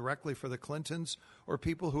working directly for the Clintons or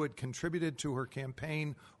people who had contributed to her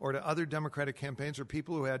campaign or to other Democratic campaigns or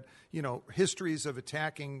people who had, histories of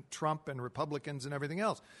attacking Trump and Republicans and everything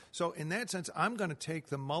else. So in that sense, I'm going to take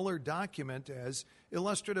the Mueller document as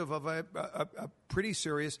illustrative of a pretty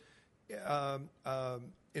serious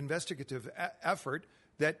investigative effort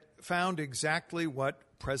that found exactly what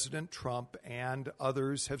President Trump and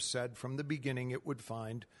others have said from the beginning it would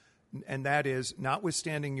find, and that is,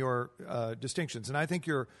 notwithstanding your distinctions. And I think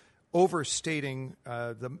you're overstating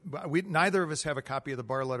neither of us have a copy of the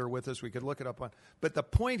Barr letter with us. We could look it up on. But the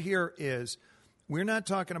point here is we're not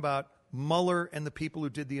talking about Mueller and the people who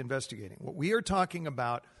did the investigating. What we are talking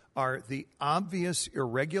about are the obvious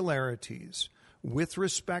irregularities with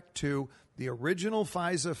respect to the original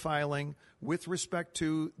FISA filing, with respect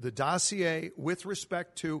to the dossier, with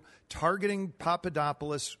respect to targeting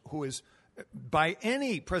Papadopoulos, who is, by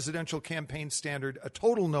any presidential campaign standard, a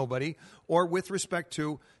total nobody, or with respect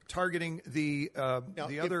to targeting the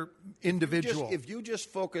other individual. If you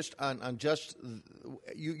just focused on just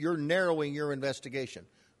you're narrowing your investigation.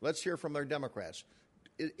 Let's hear from our Democrats.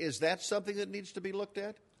 Is that something that needs to be looked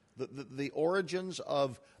at? The origins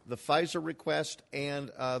of the FISA request and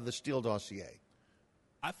the Steele dossier?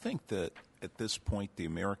 I think that at this point the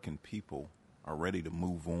American people are ready to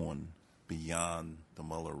move on beyond the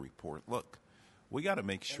Mueller report. Look, we got to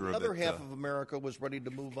make sure the other that half of America was ready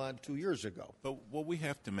to move on 2 years ago. But what we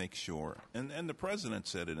have to make sure, and the president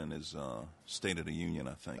said it in his State of the Union,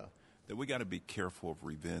 I think, that we got to be careful of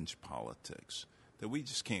revenge politics, that we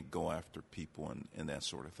just can't go after people and that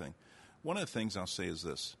sort of thing. One of the things I'll say is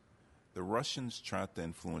this. The Russians tried to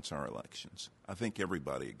influence our elections. I think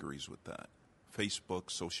everybody agrees with that.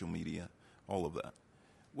 Facebook, social media, all of that.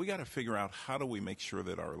 We got to figure out how do we make sure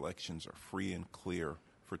that our elections are free and clear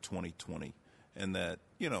for 2020 and that,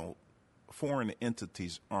 foreign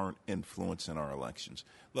entities aren't influencing our elections.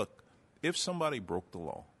 Look, if somebody broke the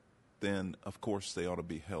law, then, of course, they ought to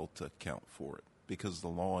be held to account for it because the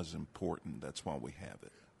law is important. That's why we have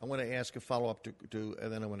it. I want to ask a follow-up to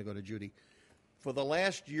and then I want to go to Judy. For the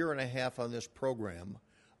last year and a half on this program,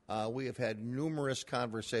 we have had numerous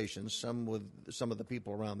conversations, some with some of the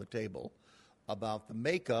people around the table, about the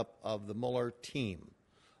makeup of the Mueller team,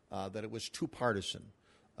 that it was too partisan,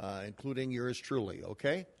 including yours truly,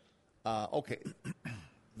 okay? Okay.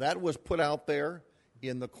 That was put out there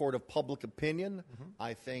in the court of public opinion.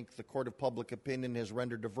 I think the court of public opinion has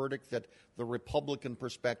rendered a verdict that the Republican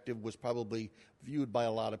perspective was probably viewed by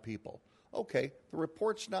a lot of people. Okay, the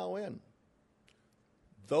report's now in.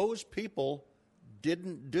 Those people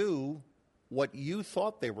didn't do what you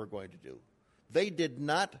thought they were going to do. They did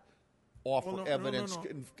not offer evidence.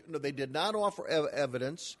 No, they did not offer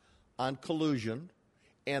evidence on collusion,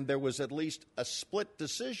 and there was at least a split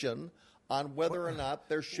decision on whether or not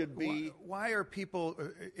there should be. Why are people,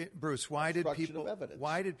 Bruce? Why did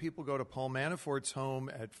people go to Paul Manafort's home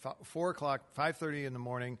at 4 o'clock, 5:30 in the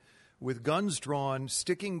morning, with guns drawn,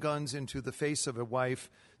 sticking guns into the face of a wife?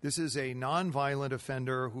 This is a nonviolent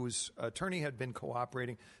offender whose attorney had been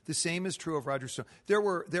cooperating. The same is true of Roger Stone. There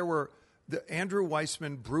were the Andrew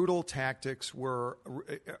Weissman brutal tactics are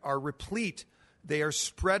replete. They are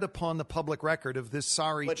spread upon the public record of this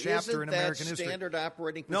sorry chapter in American history. But isn't that standard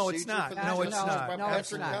operating procedure? No, it's not. No, it's not. No,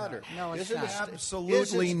 it's not. No, it's not.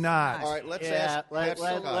 Absolutely not. All right, let's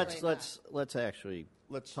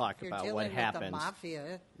talk about what happens. With the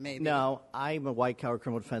mafia, maybe. No, I'm a white-collar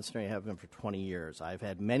criminal defense attorney. I have been for 20 years. I've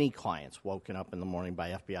had many clients woken up in the morning by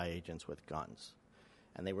FBI agents with guns.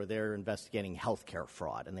 And they were there investigating healthcare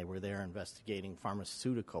fraud, and they were there investigating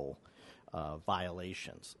pharmaceutical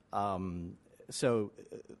violations. So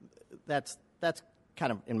that's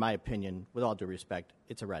kind of, in my opinion, with all due respect,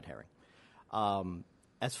 it's a red herring.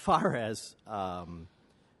 As far as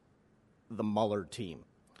the Mueller team,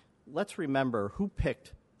 let's remember who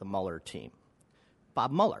picked the Mueller team.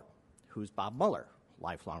 Bob Mueller. Who's Bob Mueller?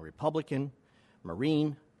 Lifelong Republican,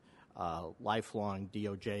 Marine, lifelong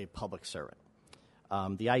DOJ public servant.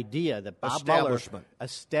 The idea that Bob Mueller,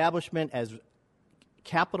 establishment as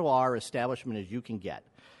capital R establishment as you can get,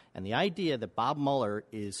 and the idea that Bob Mueller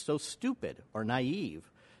is so stupid or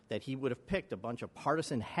naive that he would have picked a bunch of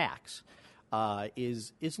partisan hacks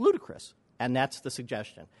is ludicrous. And that's the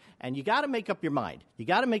suggestion. And you got to make up your mind.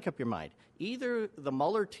 Either the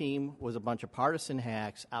Mueller team was a bunch of partisan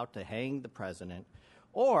hacks out to hang the president,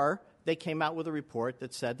 or they came out with a report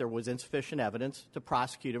that said there was insufficient evidence to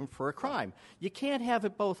prosecute him for a crime. You can't have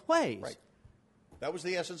it both ways. Right. That was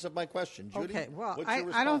the essence of my question. Judy, okay, well, what's your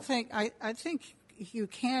response? I don't think – I think you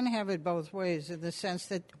can have it both ways in the sense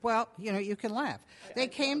that, well, you can laugh. They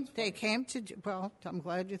came to – well, I'm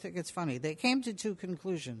glad you think it's funny. They came to two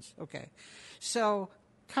conclusions. Okay. So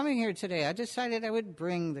coming here today, I decided I would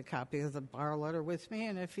bring the copy of the Barr letter with me,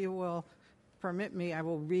 and if you will permit me, I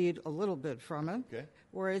will read a little bit from it,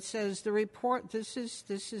 where it says the report – this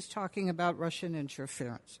is talking about Russian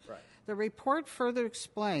interference. Right. The report further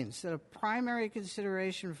explains that a primary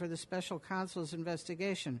consideration for the special counsel's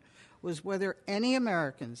investigation was whether any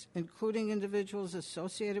Americans, including individuals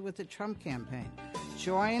associated with the Trump campaign,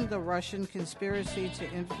 joined the Russian conspiracy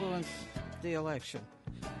to influence the election,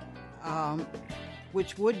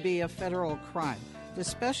 which would be a federal crime. The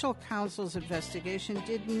special counsel's investigation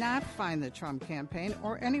did not find the Trump campaign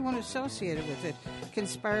or anyone associated with it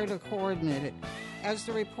conspired or coordinated. As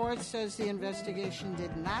the report says, the investigation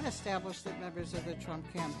did not establish that members of the Trump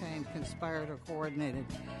campaign conspired or coordinated.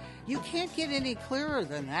 You can't get any clearer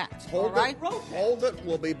than that. Hold it.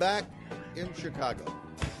 We'll be back in Chicago.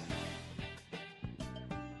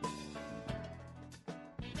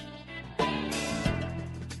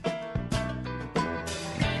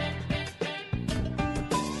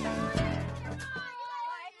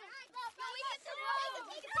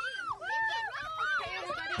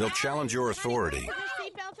 They'll challenge your authority.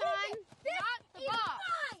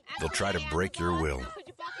 They'll try to break your will.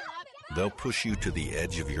 They'll push you to the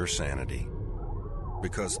edge of your sanity.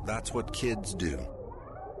 Because that's what kids do.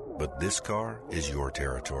 But this car is your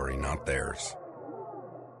territory, not theirs.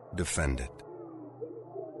 Defend it.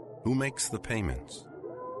 Who makes the payments?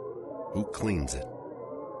 Who cleans it?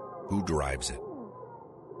 Who drives it?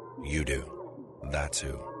 You do. That's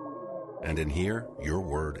who. And in here, your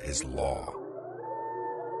word is law.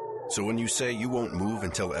 So when you say you won't move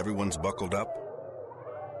until everyone's buckled up,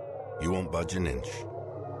 you won't budge an inch.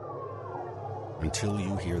 Until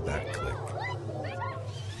you hear that click.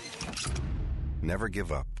 Never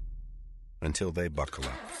give up until they buckle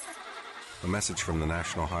up. A message from the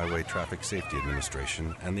National Highway Traffic Safety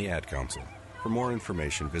Administration and the Ad Council. For more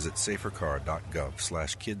information, visit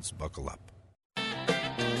safercar.gov/kidsbuckleup.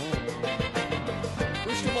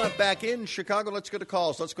 Bruce Dumont back in Chicago. Let's go to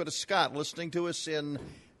calls. Let's go to Scott, listening to us in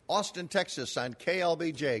Austin, Texas on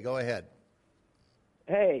KLBJ. Go ahead.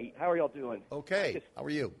 Hey, how are y'all doing? Okay. How are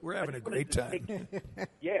you? We're having a great time.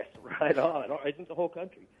 Yes, right on. Isn't the whole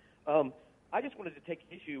country? I just wanted to take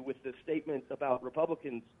issue with the statement about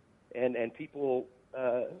Republicans and people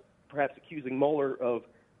perhaps accusing Mueller of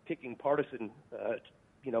picking partisan,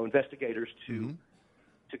 investigators to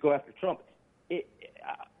go after Trump.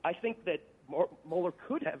 I think that Mueller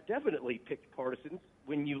could have definitely picked partisans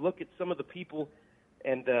when you look at some of the people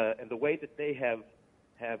and the way that they have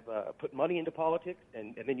put money into politics,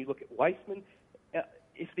 and then you look at Weissman.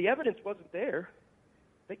 If the evidence wasn't there,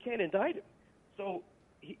 they can't indict him. So,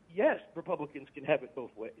 yes, Republicans can have it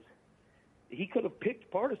both ways. He could have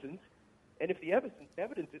picked partisans, and if the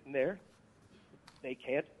evidence isn't there, they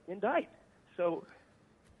can't indict. So,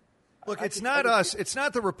 look, it's not us. It's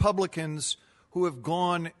not the Republicans who have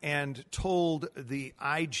gone and told the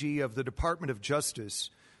IG of the Department of Justice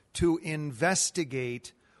to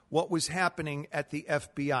investigate what was happening at the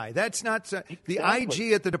FBI. That's not the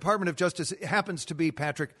IG at the Department of Justice happens to be,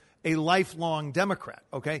 Patrick, a lifelong Democrat,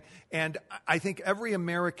 okay? And I think every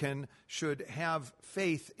American should have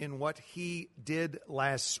faith in what he did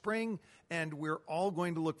last spring, and we're all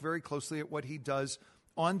going to look very closely at what he does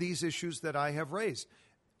on these issues that I have raised.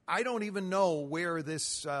 I don't even know where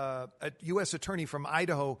this U.S. attorney from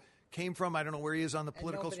Idaho came from. I don't know where he is on the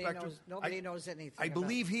political spectrum. Nobody knows anything. I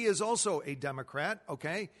believe he is also a Democrat,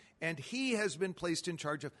 okay? And he has been placed in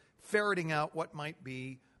charge of ferreting out what might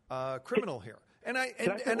be criminal here. And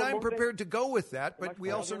I'm prepared to go with that, but we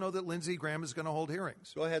also know that Lindsey Graham is going to hold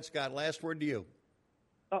hearings. Go ahead, Scott. Last word to you.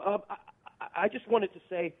 I just wanted to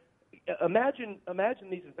say, imagine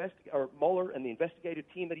these Mueller and the investigative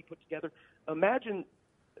team that he put together. Imagine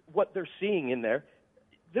what they're seeing in there.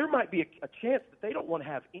 There might be a chance that they don't want to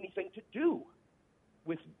have anything to do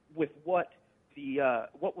with what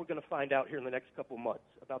we're going to find out here in the next couple of months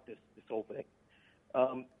about this whole thing.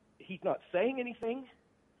 He's not saying anything.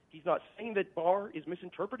 He's not saying that Barr is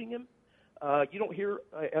misinterpreting him. You don't hear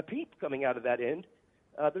a peep coming out of that end.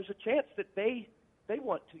 There's a chance that they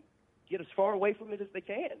want to get as far away from it as they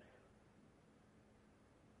can.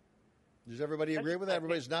 Does everybody agree with that?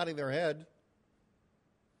 Everybody's nodding their head.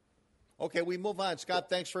 Okay, we move on. Scott,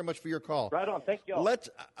 thanks very much for your call. Right on. Thank you all.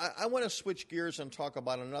 I want to switch gears and talk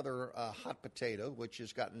about another hot potato, which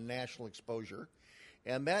has gotten national exposure,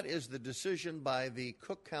 and that is the decision by the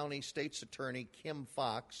Cook County State's Attorney Kim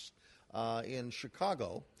Foxx in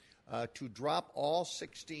Chicago to drop all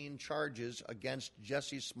 16 charges against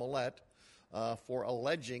Jesse Smollett for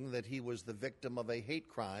alleging that he was the victim of a hate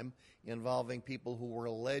crime involving people who were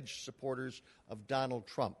alleged supporters of Donald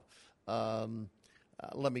Trump.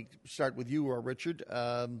 Let me start with you, Richard.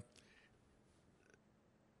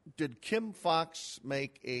 Did Kim Foxx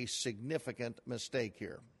make a significant mistake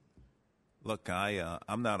here? Look,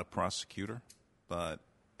 I'm not a prosecutor, but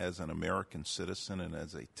as an American citizen and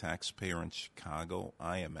as a taxpayer in Chicago,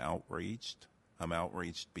 I am outraged. I'm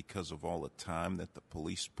outraged because of all the time that the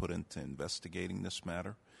police put into investigating this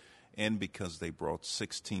matter and because they brought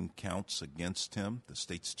 16 counts against him, the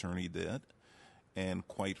state's attorney did. And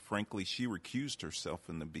quite frankly, she recused herself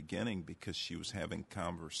in the beginning because she was having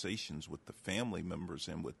conversations with the family members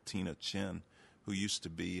and with Tina Chin, who used to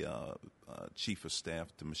be chief of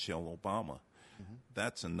staff to Michelle Obama. Mm-hmm.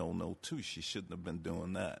 That's a no-no, too. She shouldn't have been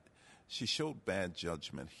doing that. She showed bad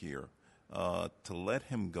judgment here. To let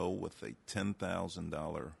him go with a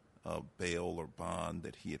 $10,000 bail or bond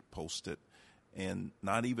that he had posted and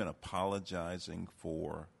not even apologizing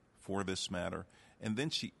for this matter. And then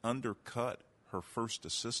she undercut her first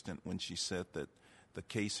assistant when she said that the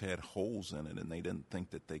case had holes in it and they didn't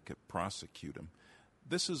think that they could prosecute him.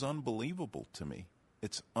 This is unbelievable to me.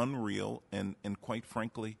 It's unreal, and quite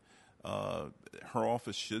frankly, her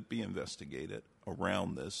office should be investigated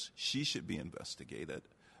around this. She should be investigated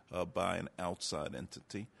by an outside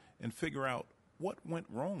entity and figure out what went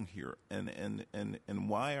wrong here, and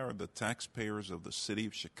why are the taxpayers of the city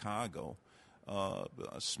of Chicago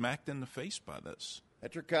smacked in the face by this?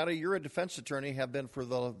 Tricata, you're a defense attorney, have been for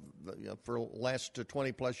the last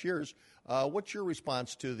 20 plus years. What's your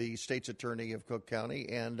response to the state's attorney of Cook County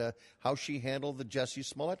and how she handled the Jussie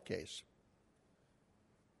Smollett case?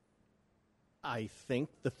 I think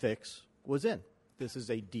the fix was in. This is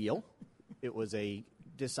a deal. It was a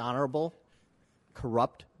dishonorable,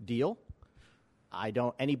 corrupt deal.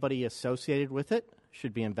 Anybody associated with it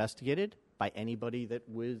should be investigated by anybody that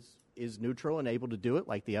is neutral and able to do it,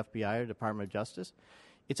 like the FBI or Department of Justice.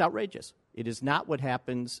 It's outrageous. It is not what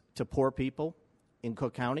happens to poor people in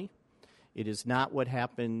Cook County. It is not what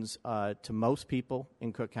happens to most people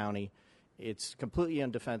in Cook County. It's completely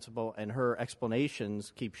indefensible, and her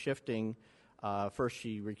explanations keep shifting. First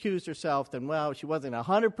she recused herself, then, she wasn't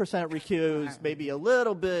 100% recused, maybe a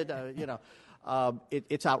little bit,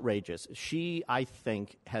 It's outrageous. She, I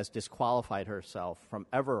think, has disqualified herself from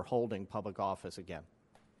ever holding public office again.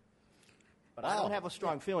 But I don't have a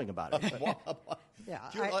strong feeling about it.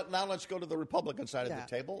 Now let's go to the Republican side of the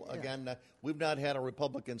table. Again, we've not had a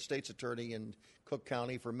Republican state's attorney in Cook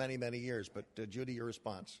County for many, many years. But, Judy, your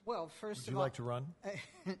response. Well, first of all... Would you like to run?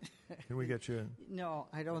 Can we get you in? No,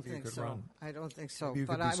 I don't think so. Run. I don't think so. Maybe you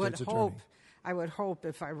but could be state's attorney. I would hope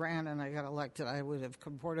if I ran and I got elected, I would have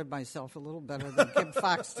comported myself a little better than Kim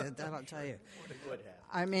Foxx did. That I'll tell you.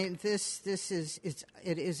 I mean,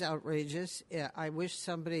 it is outrageous. I wish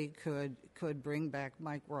somebody could bring back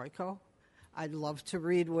Mike Royko. I'd love to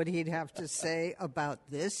read what he'd have to say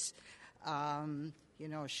about this.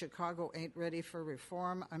 Chicago ain't ready for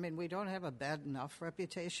reform. I mean, we don't have a bad enough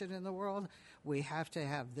reputation in the world. We have to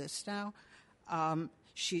have this now.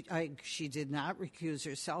 She did not recuse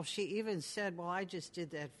herself. She even said, well, I just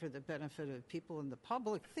did that for the benefit of people in the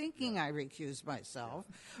public, thinking I recused myself,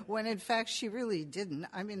 when in fact she really didn't.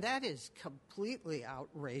 I mean, that is completely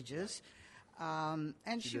outrageous. And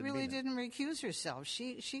she really didn't recuse herself.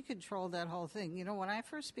 She controlled that whole thing. When I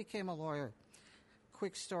first became a lawyer,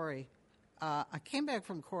 quick story, I came back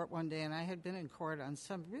from court one day, and I had been in court on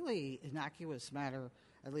some really innocuous matter,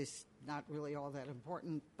 at least not really all that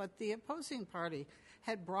important, but the opposing party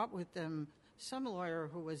had brought with them some lawyer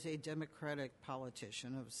who was a Democratic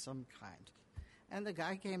politician of some kind. And the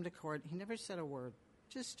guy came to court. He never said a word,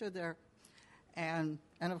 just stood there. And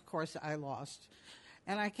of course, I lost.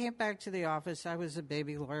 And I came back to the office. I was a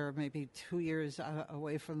baby lawyer, maybe 2 years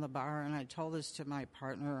away from the bar, and I told this to my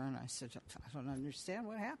partner, and I said, I don't understand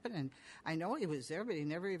what happened. And I know he was there, but he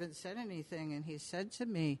never even said anything. And he said to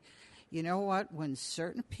me, you know what? When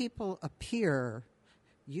certain people appear,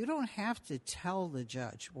 you don't have to tell the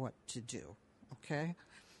judge what to do, okay?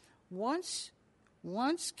 Once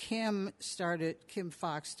Kim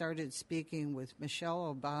Foxx started speaking with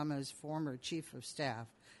Michelle Obama's former chief of staff,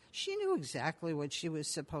 she knew exactly what she was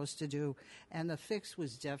supposed to do, and the fix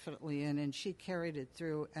was definitely in, and she carried it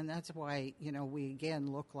through, and that's why, we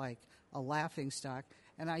again look like a laughingstock.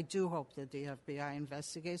 And I do hope that the FBI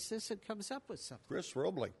investigates this and comes up with something. Chris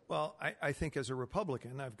Robley. Well, I think as a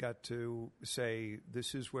Republican, I've got to say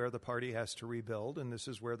this is where the party has to rebuild, and this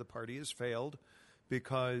is where the party has failed,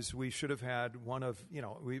 because we should have had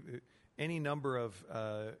any number of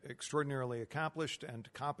extraordinarily accomplished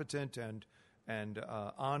and competent and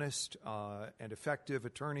honest and effective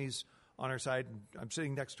attorneys on our side. I'm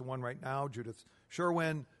sitting next to one right now, Judith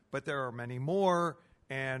Sherwin, but there are many more.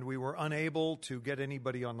 And we were unable to get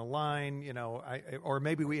anybody on the line, or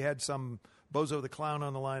maybe we had some Bozo the Clown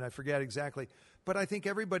on the line. I forget exactly. But I think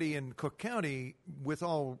everybody in Cook County, with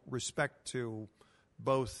all respect to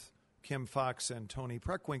both Kim Foxx and Tony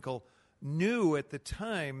Preckwinkle, knew at the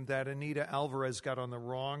time that Anita Alvarez got on the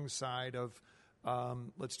wrong side of,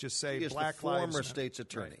 let's just say, she is Black the Lives. Former state's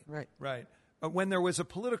attorney. Right. When there was a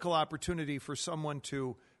political opportunity for someone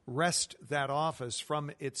to wrest that office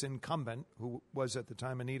from its incumbent, who was at the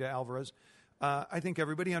time Anita Alvarez, I think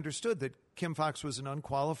everybody understood that Kim Foxx was an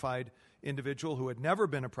unqualified individual who had never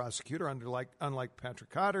been a prosecutor, unlike Patrick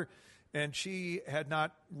Cotter, and she had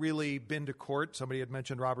not really been to court. Somebody had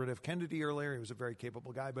mentioned Robert F. Kennedy earlier. He was a very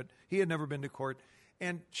capable guy, but he had never been to court.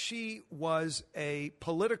 And she was a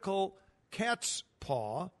political cat's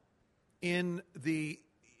paw in the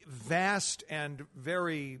vast and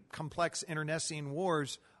very complex internecine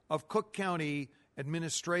wars of Cook County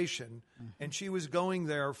administration, and she was going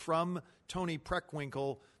there from Tony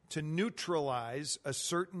Preckwinkle to neutralize a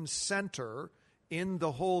certain center in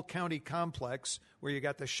the whole county complex where you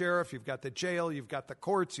got the sheriff, you've got the jail, you've got the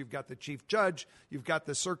courts, you've got the chief judge, you've got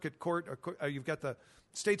the circuit court, you've got the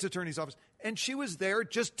state's attorney's office. And she was there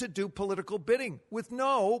just to do political bidding with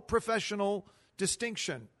no professional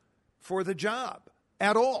distinction. for the job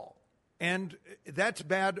at all. And that's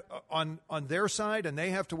bad on their side, and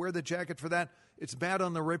they have to wear the jacket for that. It's bad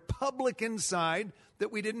on the Republican side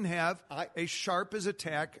that we didn't have a sharp as a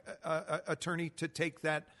tack attorney to take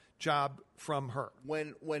that job from her.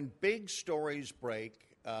 When big stories break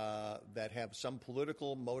that have some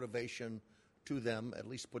political motivation to them, at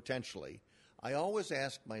least potentially, I always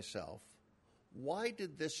ask myself, why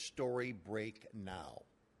did this story break now?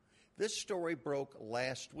 This story broke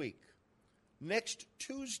last week. Next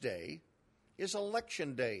Tuesday is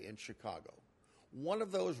Election Day in Chicago. One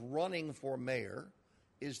of those running for mayor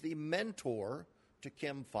is the mentor to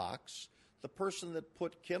Kim Foxx, the person that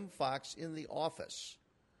put Kim Foxx in the office.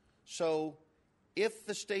 So if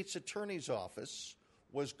the state's attorney's office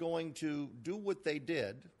was going to do what they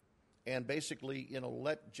did and basically,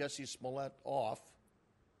 let Jussie Smollett off,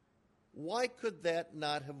 why could that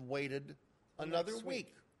not have waited another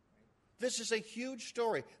week? This is a huge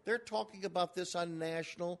story. They're talking about this on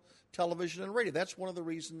national television and radio. That's one of the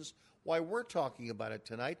reasons why we're talking about it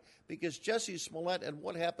tonight, because Jussie Smollett and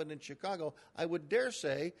what happened in Chicago, I would dare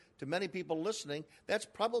say to many people listening, that's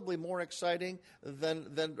probably more exciting than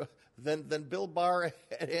Bill Barr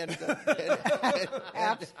and the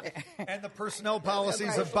personnel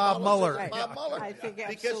policies of Bob Mueller. Bob Mueller. I think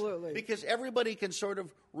absolutely. Because everybody can sort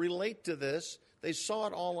of relate to this. They saw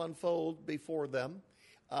it all unfold before them.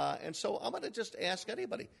 And so I'm going to just ask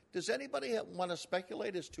anybody, does anybody want to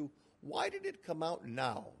speculate as to why did it come out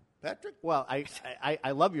now? Patrick? Well,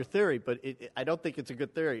 I love your theory, but I don't think it's a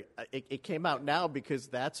good theory. It came out now because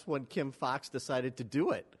that's when Kim Foxx decided to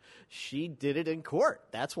do it. She did it in court.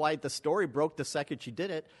 That's why the story broke the second she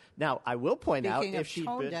did it. Now, I will point out if she'd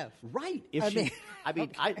been right.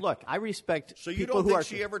 I respect. So you people don't who think are,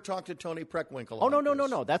 she ever talked to Tony Preckwinkle? Oh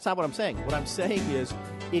no. That's not what I'm saying. What I'm saying is,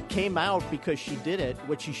 it came out because she did it.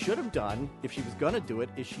 What she should have done, if she was going to do it,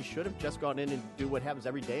 is she should have just gone in and do what happens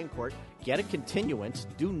every day in court: get a continuance,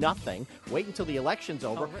 do nothing, wait until the election's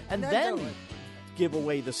over, and then give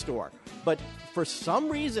away the store. But for some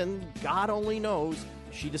reason, God only knows,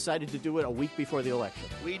 she decided to do it a week before the election.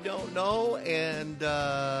 We don't know, and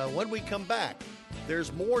when we come back,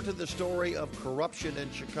 there's more to the story of corruption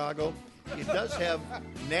in Chicago. It does have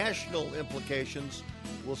national implications.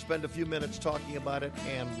 We'll spend a few minutes talking about it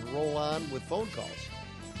and roll on with phone calls.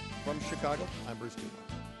 From Chicago, I'm Bruce Dumont.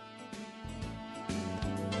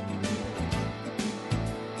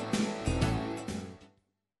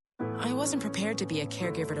 I wasn't prepared to be a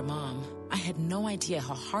caregiver to Mom. I had no idea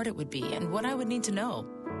how hard it would be and what I would need to know.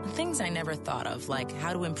 Things I never thought of, like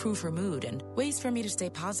how to improve her mood and ways for me to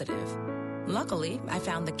stay positive. Luckily, I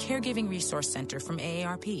found the Caregiving Resource Center from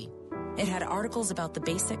AARP. It had articles about the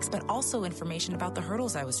basics, but also information about the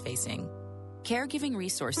hurdles I was facing. Caregiving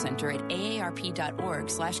Resource Center at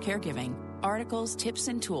aarp.org/caregiving. Articles, tips,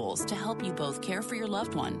 and tools to help you both care for your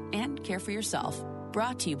loved one and care for yourself.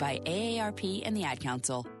 Brought to you by AARP and the Ad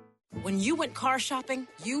Council. When you went car shopping,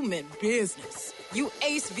 you meant business. You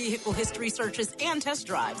aced vehicle history searches and test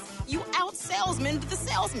drives. You out-salesmaned the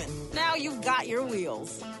salesman. Now you've got your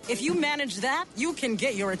wheels. If you manage that, you can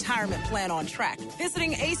get your retirement plan on track.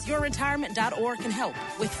 Visiting aceyourretirement.org can help.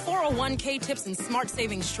 With 401k tips and smart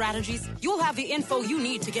savings strategies, you'll have the info you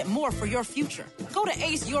need to get more for your future. Go to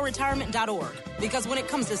aceyourretirement.org, because when it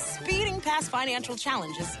comes to speeding past financial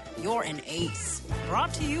challenges, you're an ace.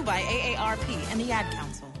 Brought to you by AARP and the Ad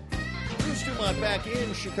Council. Bruce Dumont back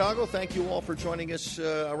in Chicago. Thank you all for joining us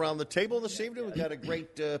around the table this evening. We've got a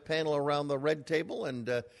great panel around the red table.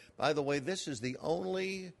 And by the way, this is the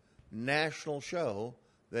only national show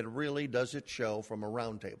that really does its show from a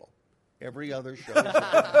round table. Every other show is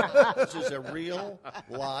this is a real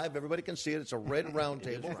live. Everybody can see it. It's a red round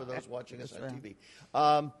table for those watching us on TV.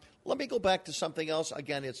 Let me go back to something else.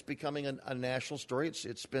 Again, it's becoming a national story.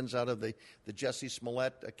 It spins out of the Jussie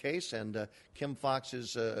Smollett case and Kim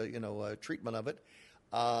Foxx's treatment of it.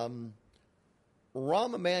 Rahm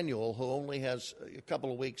Emanuel, who only has a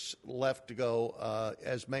couple of weeks left to go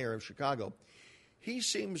as mayor of Chicago, he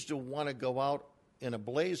seems to want to go out in a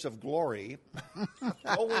blaze of glory,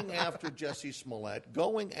 going after Jussie Smollett,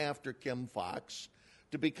 going after Kim Foxx,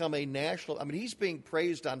 to become a national. I mean, he's being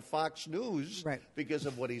praised on Fox News because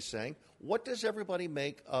of what he's saying. What does everybody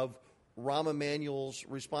make of Rahm Emanuel's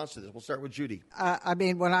response to this? We'll start with Judy. I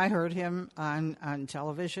mean, when I heard him on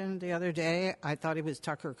television the other day, I thought he was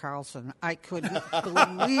Tucker Carlson. I couldn't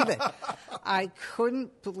believe it. I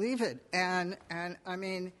couldn't believe it. And I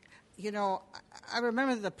mean, you know, I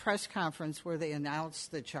remember the press conference where they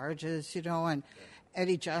announced the charges, you know, and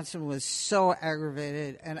Eddie Johnson was so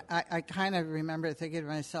aggravated. And I kind of remember thinking to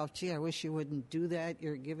myself, gee, I wish you wouldn't do that.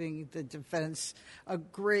 You're giving the defense a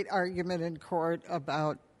great argument in court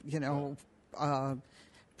about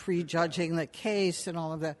prejudging the case and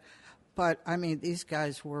all of that. But, I mean, these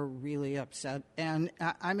guys were really upset. And,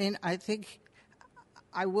 I think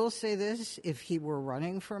I will say this. If he were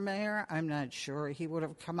running for mayor, I'm not sure he would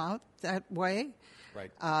have come out that way.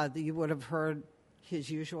 Right. You would have heard his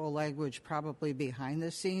usual language probably behind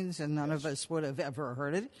the scenes, and none of us would have ever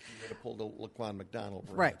heard it. You would have pulled a Laquan McDonald,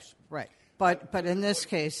 perhaps. Right. But in this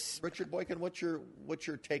case, Richard Boykin, what's your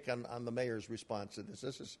take on the mayor's response to this?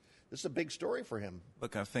 This is a big story for him.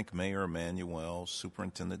 Look, I think Mayor Emanuel,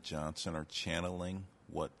 Superintendent Johnson are channeling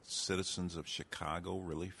what citizens of Chicago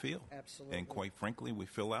really feel. Absolutely. And quite frankly, we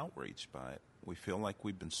feel outraged by it. We feel like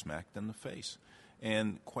we've been smacked in the face.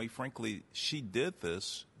 And quite frankly, she did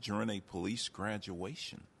this during a police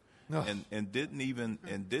graduation, and didn't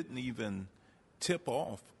even tip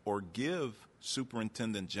off or give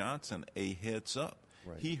Superintendent Johnson a heads up.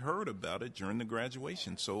 Right. He heard about it during the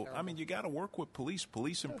graduation. So, you got to work with police.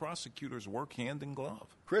 Police and prosecutors work hand in glove.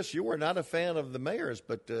 Chris, you were not a fan of the mayor's,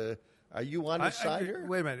 but are you on his side here?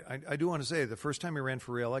 Wait a minute. I do want to say the first time he ran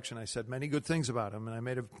for re-election, I said many good things about him, and I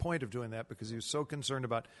made a point of doing that because he was so concerned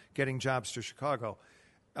about getting jobs to Chicago.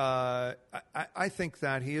 I think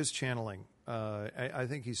that he is channeling. I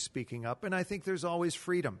think he's speaking up, and I think there's always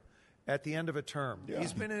freedom at the end of a term. Yeah.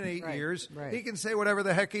 He's been in 8 years. Right. He can say whatever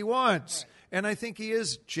the heck he wants. Right. And I think he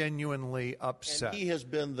is genuinely upset. And he has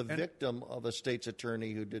been the victim of a state's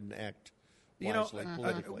attorney who didn't act wisely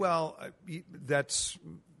politically. That's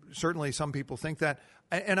certainly some people think that.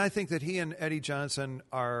 And I think that he and Eddie Johnson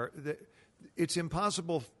are – it's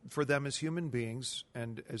impossible for them as human beings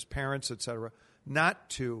and as parents, et cetera, not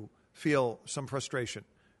to feel some frustration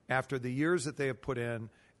after the years that they have put in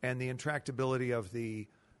and the intractability of the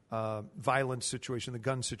violence situation, the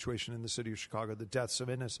gun situation in the city of Chicago, the deaths of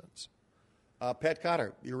innocents. Pat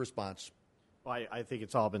Cotter, your response. Well, I think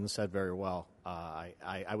it's all been said very well.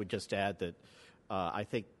 I would just add that I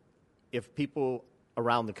think if people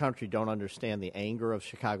around the country don't understand the anger of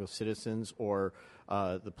Chicago citizens or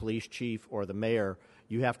the police chief or the mayor,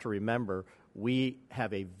 you have to remember we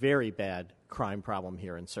have a very bad crime problem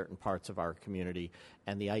here in certain parts of our community.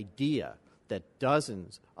 And the idea that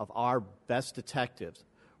dozens of our best detectives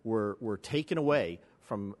were taken away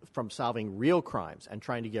from solving real crimes and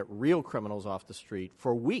trying to get real criminals off the street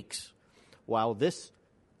for weeks while this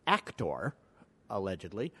actor,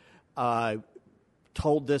 allegedly,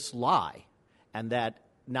 told this lie. And that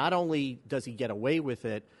not only does he get away with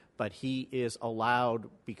it, but he is allowed,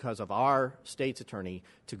 because of our state's attorney,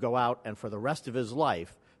 to go out and for the rest of his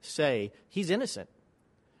life say he's innocent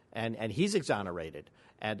and he's exonerated.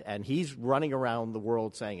 And he's running around the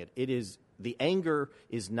world saying it. It is the anger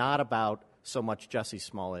is not about so much Jussie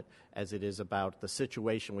Smollett as it is about the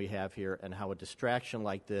situation we have here and how a distraction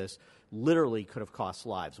like this literally could have cost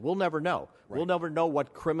lives. We'll never know. Right. We'll never know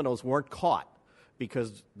what criminals weren't caught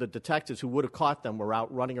because the detectives who would have caught them were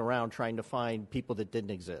out running around trying to find people that didn't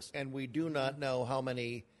exist. And we do not know how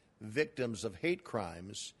many victims of hate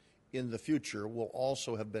crimes in the future will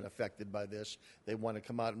also have been affected by this. They want to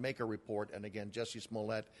come out and make a report. And again, Jussie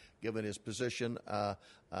Smollett, given his position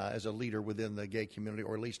as a leader within the gay community,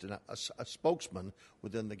 or at least a spokesman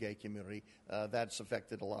within the gay community, that's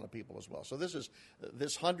affected a lot of people as well. So this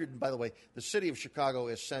 100, by the way, the city of Chicago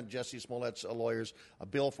has sent Jussie Smollett's lawyers a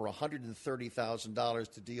bill for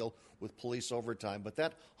 $130,000 to deal with police overtime. But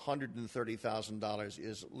that $130,000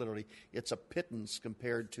 is literally, it's a pittance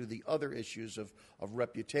compared to the other issues of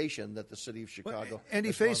reputation that the city of Chicago and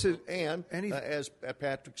he faces, as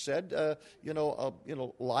Patrick said,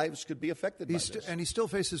 lives could be affected by this. And he still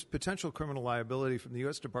faces potential criminal liability from the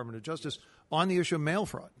U.S. Department of Justice on the issue of mail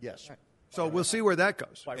fraud. Yes. Right. So we'll see where that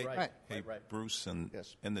goes. Hey, Bruce, and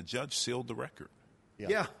the judge sealed the record.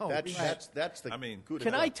 Yeah. That's the. I mean,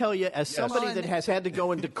 can I tell you, as somebody that has had to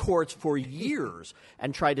go into courts for years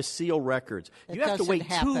and try to seal records, you have to wait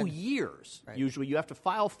 2 years. Right. Usually, you have to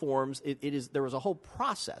file forms. There was a whole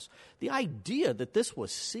process. The idea that this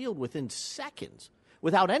was sealed within seconds,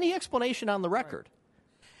 without any explanation on the record.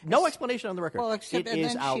 No explanation on the record. Well, it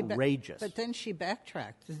is outrageous. But then she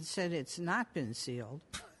backtracked and said it's not been sealed.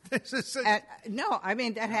 No, I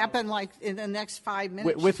mean, that happened like in the next 5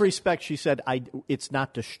 minutes. With respect, she said, it's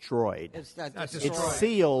not destroyed. It's not destroyed. It's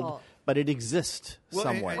sealed, but it exists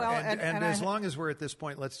somewhere. And as long as we're at this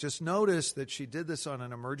point, let's just notice that she did this on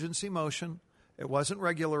an emergency motion. It wasn't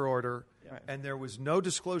regular order. Right. And there was no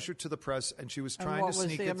disclosure to the press, and she was trying to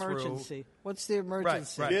sneak it through. What's the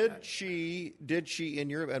emergency? Right. Did she in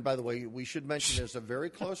your, and by the way, we should mention there's a very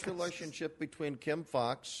close relationship between Kim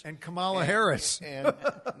Foxx and Kamala Harris.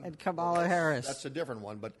 And Kamala Harris. That's a different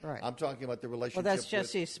one, but I'm talking about the relationship with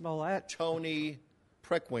Jussie Smollett. Tony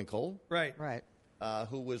Preckwinkle. Right.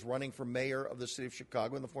 who was running for mayor of the city of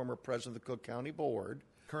Chicago and the former president of the Cook County Board.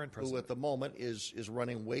 Current president. Who at the moment is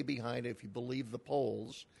running way behind, if you believe the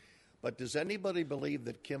polls. But does anybody believe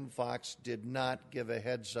that Kim Foxx did not give a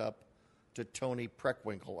heads up to Toni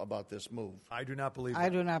Preckwinkle about this move? I do not believe it. I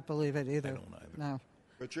do not believe it either. I don't either. No.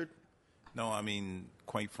 Richard? No, I mean,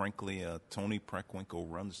 quite frankly, Toni Preckwinkle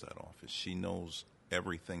runs that office. She knows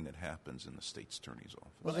everything that happens in the state's attorney's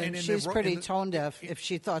office. Well, then she's pretty tone deaf if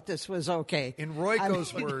she thought this was okay. In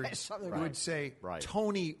Royko's words, we would say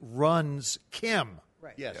Toni runs Kim.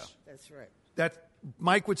 Right. Yes. Yeah. That's right. That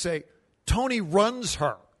Mike would say Toni runs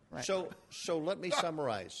her. Right. So let me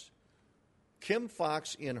summarize. Kim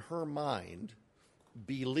Foxx, in her mind,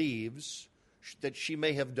 believes that she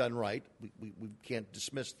may have done right. We can't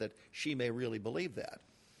dismiss that she may really believe that.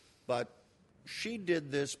 But she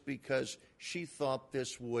did this because she thought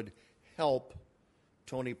this would help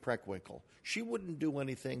Toni Preckwinkle. She wouldn't do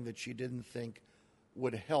anything that she didn't think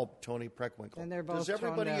would help Toni Preckwinkle. And they're both Does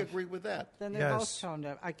everybody tone deaf. agree with that? Then they're both tone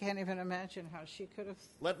deaf. I can't even imagine how she could have.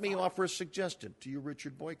 Let me offer a suggestion to you,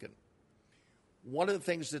 Richard Boykin. One of the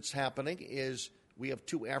things that's happening is we have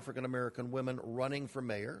two African-American women running for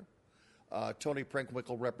mayor. Toni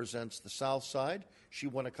Preckwinkle represents the South Side. She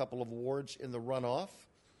won a couple of awards in the runoff.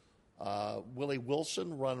 Willie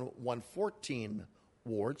Wilson won 14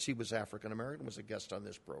 awards. He was African-American, was a guest on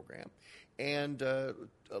this program. And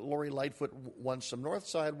Lori Lightfoot won some North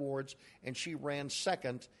Side awards, and she ran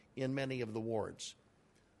second in many of the wards.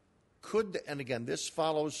 And again, this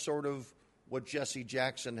follows sort of what Jesse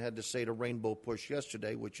Jackson had to say to Rainbow Push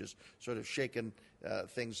yesterday, which is sort of shaken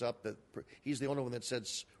things up. That he's the only one that said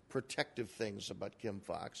protective things about Kim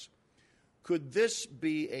Foxx. Could this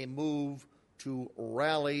be a move to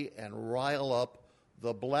rally and rile up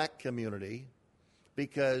the black community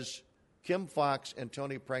because Kim Foxx and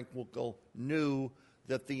Toni Preckwinkle knew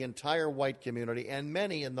that the entire white community and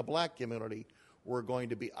many in the black community were going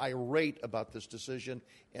to be irate about this decision,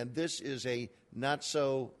 and this is a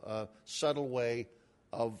not-so-subtle way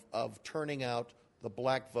of turning out the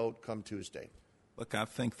black vote come Tuesday? Look, I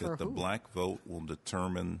think that the black vote will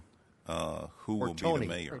determine who Or will Toni. be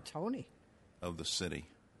the mayor Or Toni. of the city.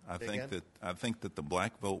 I Say think again? that the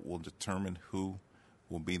black vote will determine who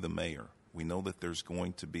will be the mayor. We know that there's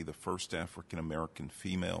going to be the first African American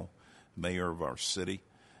female mayor of our city,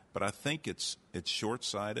 but I think it's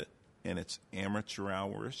short-sighted and it's amateur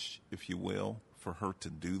hourish, if you will, for her to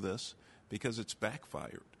do this because it's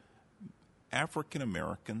backfired. African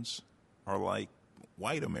Americans are like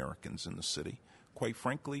white Americans in the city, quite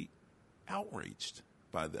frankly, outraged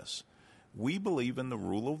by this. We believe in the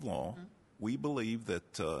rule of law. Mm-hmm. We believe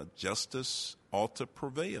that justice ought to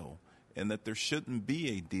prevail and that there shouldn't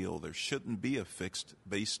be a deal, there shouldn't be a fixed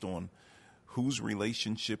based on whose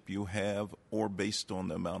relationship you have or based on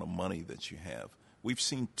the amount of money that you have. We've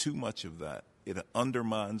seen too much of that. It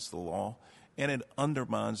undermines the law and it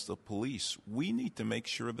undermines the police. We need to make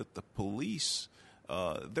sure that the police,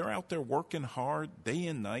 they're out there working hard day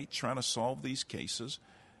and night trying to solve these cases.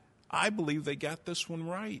 I believe they got this one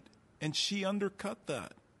right, and she undercut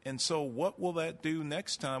that. And so what will that do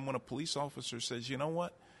next time when a police officer says, you know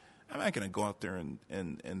what, I'm not going to go out there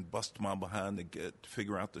and bust my behind to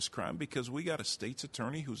figure out this crime because we got a state's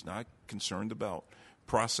attorney who's not concerned about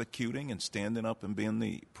prosecuting and standing up and being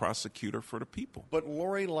the prosecutor for the people. But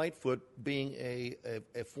Lori Lightfoot, being a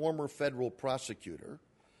former federal prosecutor,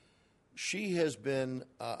 she has been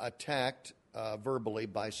attacked verbally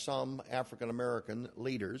by some African-American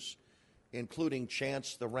leaders, including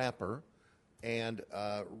Chance the Rapper and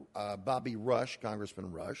Bobby Rush,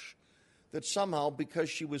 Congressman Rush, that somehow, because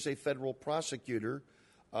she was a federal prosecutor,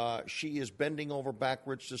 she is bending over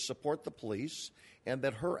backwards to support the police, and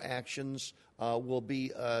that her actions will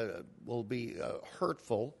be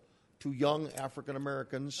hurtful to young African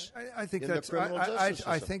Americans. I think in that's. the criminal justice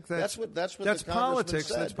system. I think that's what that's the congressman politics.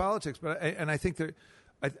 said. That's politics. But I think that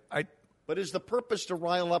But is the purpose to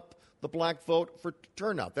rile up the black vote for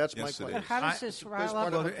turnout? That's my Yes, it question. is. But how does this rile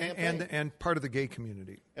part up? of the campaign. and part of the gay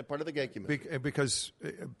community. And part of the gay community. Because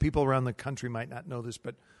people around the country might not know this,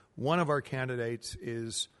 but one of our candidates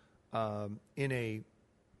is in a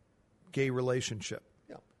gay relationship.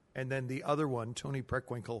 Yeah. And then the other one, Toni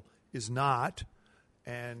Preckwinkle, is not.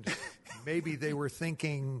 And maybe they were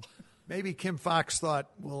thinking, maybe Kim Foxx thought,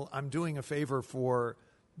 well, I'm doing a favor for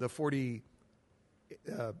the 46th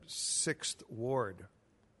ward.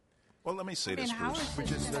 Well, let me say this, how Bruce. is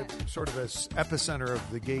Which is the sort of a epicenter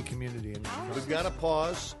of the gay community. We've got to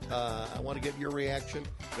pause. I want to get your reaction.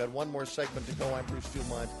 We've got one more segment to go. I'm Bruce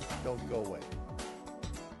Dumont. Don't go away.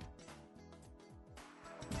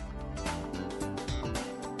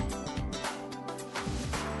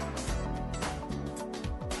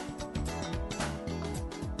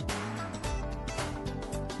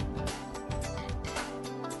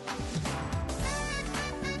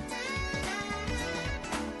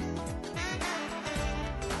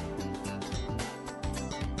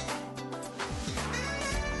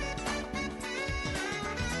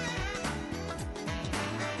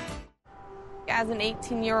 As an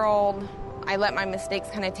 18-year-old, I let my mistakes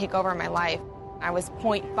kind of take over my life. I was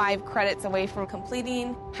 0.5 credits away from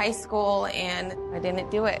completing high school, and I didn't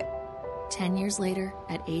do it. 10 years later,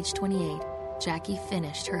 at age 28, Jackie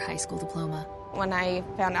finished her high school diploma. When I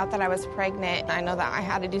found out that I was pregnant, I know that I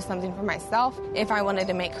had to do something for myself if I wanted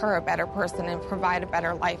to make her a better person and provide a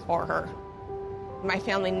better life for her. My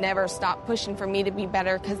family never stopped pushing for me to be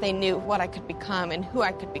better because they knew what I could become and who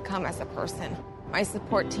I could become as a person. My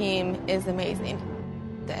support team is amazing.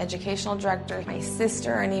 The educational director, my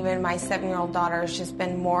sister, and even my 7-year-old daughter has just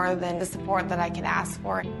been more than the support that I could ask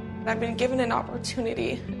for. I've been given an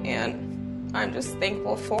opportunity, and I'm just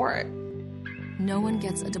thankful for it. No one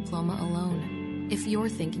gets a diploma alone. If you're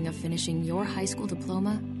thinking of finishing your high school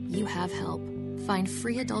diploma, you have help. Find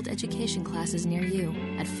free adult education classes near you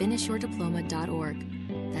at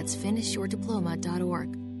finishyourdiploma.org. That's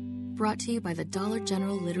finishyourdiploma.org. Brought to you by the Dollar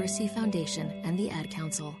General Literacy Foundation and the Ad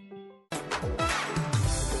Council.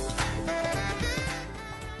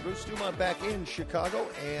 Bruce Dumont back in Chicago,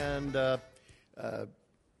 and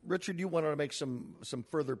Richard, you wanted to make some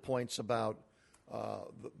further points about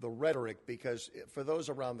the rhetoric, because for those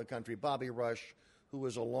around the country, Bobby Rush, who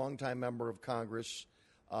was a longtime member of Congress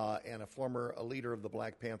and a leader of the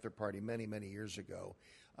Black Panther Party many, many years ago,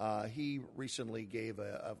 he recently gave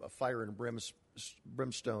a fire and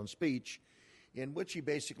brimstone speech in which he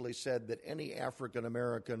basically said that any African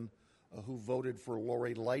American who voted for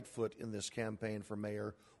Lori Lightfoot in this campaign for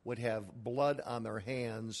mayor would have blood on their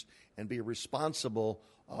hands and be responsible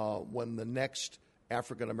when the next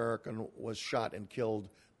African American was shot and killed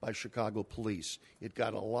by Chicago police. It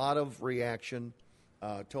got a lot of reaction.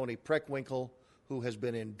 Toni Preckwinkle, who has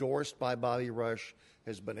been endorsed by Bobby Rush,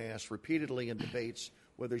 has been asked repeatedly in debates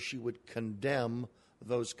whether she would condemn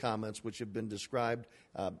those comments, which have been described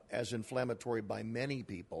as inflammatory by many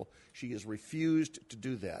people. She has refused to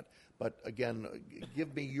do that. But again,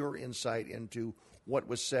 give me your insight into what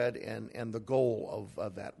was said and the goal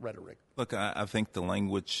of that rhetoric. Look, I think the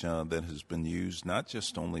language that has been used, not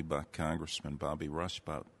just only by Congressman Bobby Rush,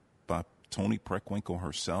 but by Toni Preckwinkle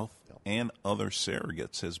herself and other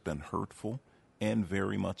surrogates, has been hurtful and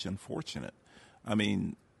very much unfortunate. I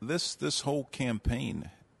mean, this whole campaign,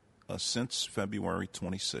 since February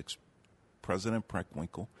 26th, President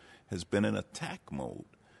Preckwinkle has been in attack mode,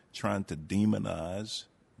 trying to demonize,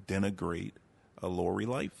 denigrate Lori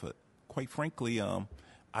Lightfoot. Quite frankly,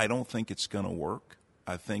 I don't think it's going to work.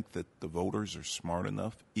 I think that the voters are smart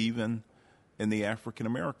enough, even in the African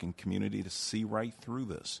American community, to see right through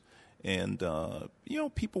this. And,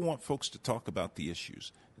 people want folks to talk about the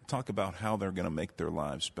issues, talk about how they're going to make their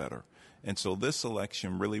lives better. And so this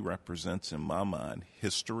election really represents, in my mind,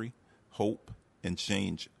 history, hope, and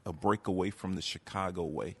change, a break away from the Chicago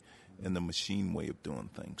way and the machine way of doing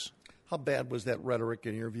things. How bad was that rhetoric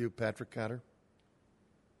in your view, Patrick Cotter?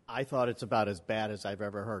 I thought it's about as bad as I've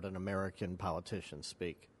ever heard an American politician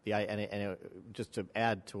speak. Just to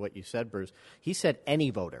add to what you said, Bruce, he said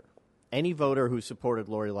any voter who supported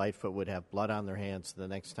Lori Lightfoot would have blood on their hands the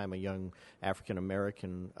next time a young African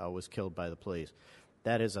American was killed by the police.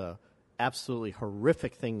 That is a absolutely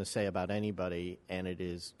horrific thing to say about anybody, and it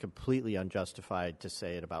is completely unjustified to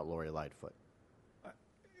say it about Lori Lightfoot.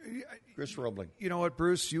 Chris Roebling. You know what,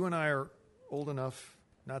 Bruce? You and I are old enough,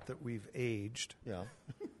 not that we've aged,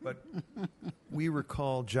 but we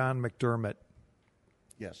recall John McDermott.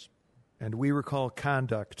 Yes. And we recall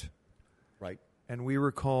conduct. Right. And we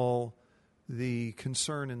recall the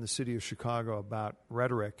concern in the city of Chicago about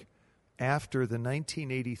rhetoric after the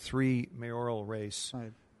 1983 mayoral race,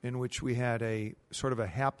 right, in which we had a sort of a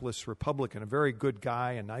hapless Republican, a very good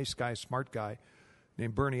guy, a nice guy, smart guy,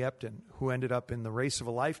 named Bernie Epton, who ended up in the race of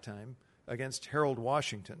a lifetime against Harold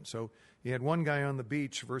Washington. So you had one guy on the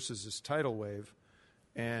beach versus this tidal wave,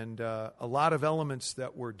 and a lot of elements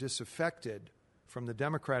that were disaffected from the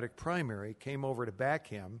Democratic primary came over to back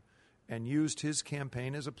him and used his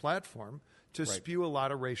campaign as a platform to spew a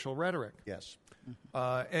lot of racial rhetoric. Yes.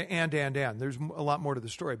 And. There's a lot more to the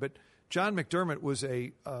story. But John McDermott was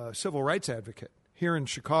a civil rights advocate here in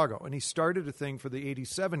Chicago, and he started a thing for the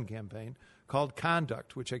 87 campaign called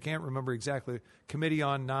Conduct, which I can't remember exactly, Committee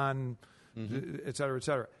on Non, et cetera, et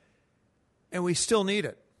cetera. And we still need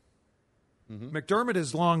it. McDermott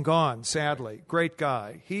is long gone, sadly. Great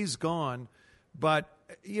guy. He's gone. But,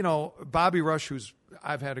 Bobby Rush, who's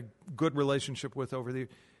I've had a good relationship with over the years,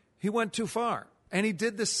 he went too far. And he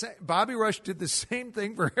did the same. Bobby Rush did the same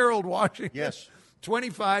thing for Harold Washington. Yes.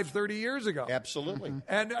 25, 30 years ago. Absolutely.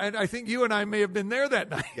 And I think you and I may have been there that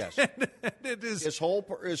night. Yes. It is. His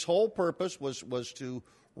whole purpose was to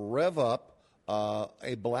rev up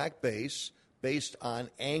a black base based on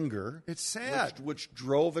anger. It's sad. Which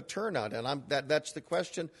drove a turnout. And that's the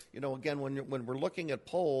question. Again, when we're looking at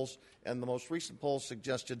polls, and the most recent poll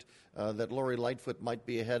suggested that Lori Lightfoot might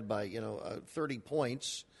be ahead by 30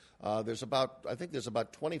 points. There's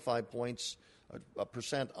about 25 points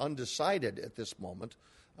percent undecided at this moment.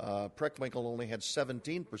 Preckwinkle only had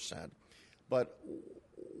 17%, but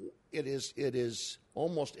it is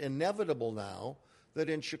almost inevitable now that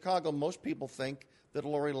in Chicago most people think that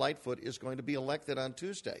Lori Lightfoot is going to be elected on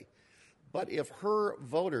Tuesday. But if her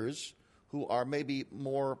voters, who are maybe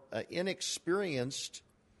more inexperienced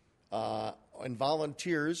and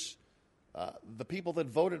volunteers, the people that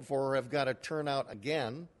voted for her have got to turn out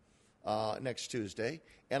again next Tuesday,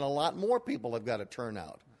 and a lot more people have got to turn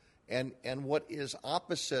out. And what is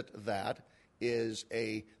opposite that is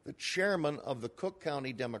the chairman of the Cook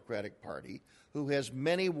County Democratic Party, who has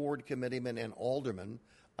many ward committeemen and aldermen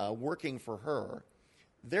working for her.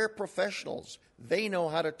 They're professionals. They know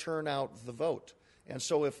how to turn out the vote. And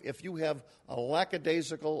so if you have a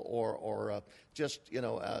lackadaisical or just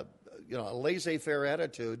a laissez-faire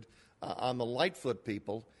attitude on the Lightfoot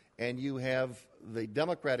people, and you have the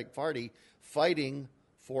Democratic Party fighting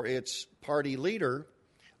for its party leader,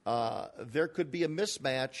 there could be a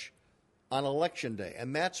mismatch on Election Day.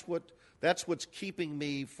 And that's what's keeping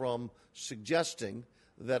me from suggesting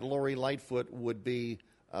that Lori Lightfoot would be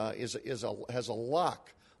has a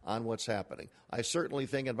lock on what's happening. I certainly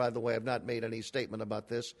think, and by the way, I've not made any statement about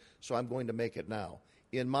this, so I'm going to make it now.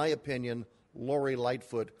 In my opinion, Lori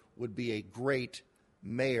Lightfoot would be a great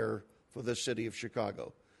mayor for the city of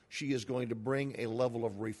Chicago. She is going to bring a level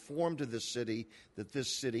of reform to this city that this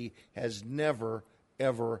city has never,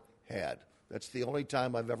 ever had. That's the only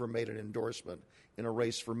time I've ever made an endorsement in a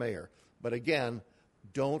race for mayor. But again,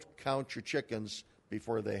 don't count your chickens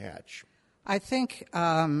before they hatch. I think,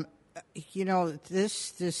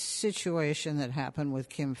 this situation that happened with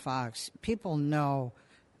Kim Foxx, people know,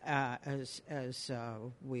 as I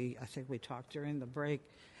think we talked during the break,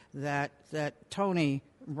 that Tony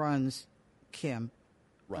runs Kim.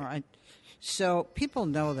 Right. All right. So people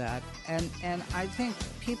know that, and I think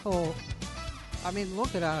people,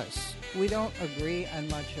 look at us. We don't agree on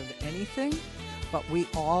much of anything, but we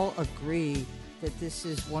all agree that this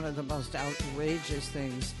is one of the most outrageous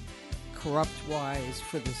things, corrupt-wise,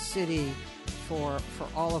 for the city, for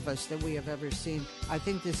all of us that we have ever seen. I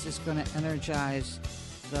think this is going to energize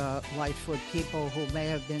the Lightfoot people who may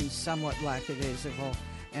have been somewhat lackadaisical,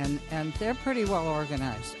 and they're pretty well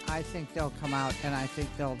organized. I think they'll come out, and I think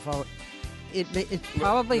they'll vote. It's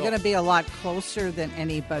probably going to be a lot closer than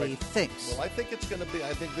anybody thinks. Well, I think it's going to be.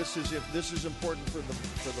 I think this is important for the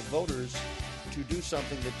voters to do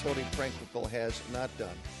something that Tony Preckwinkle has not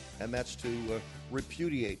done, and that's to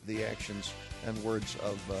repudiate the actions and words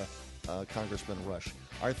of Congressman Rush.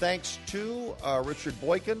 Our thanks to Richard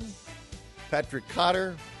Boykin, Patrick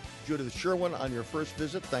Cotter, Judith Sherwin on your first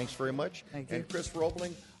visit. Thanks very much. Thank you. And Chris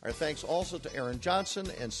Roebling. Our thanks also to Aaron Johnson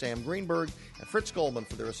and Sam Greenberg and Fritz Goldman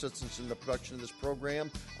for their assistance in the production of this program.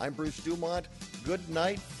 I'm Bruce Dumont. Good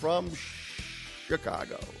night from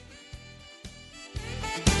Chicago.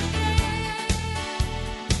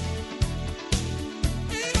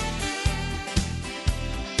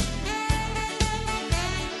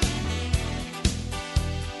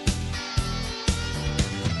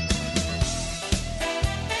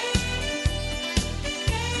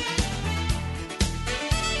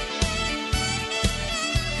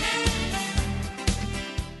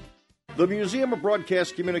 The Museum of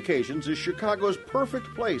Broadcast Communications is Chicago's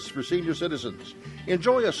perfect place for senior citizens.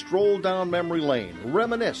 Enjoy a stroll down memory lane,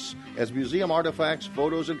 reminisce as museum artifacts,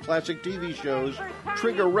 photos, and classic TV shows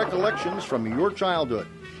trigger recollections from your childhood.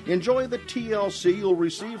 Enjoy the TLC you'll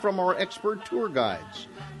receive from our expert tour guides.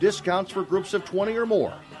 Discounts for groups of 20 or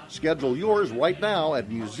more. Schedule yours right now at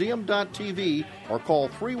museum.tv or call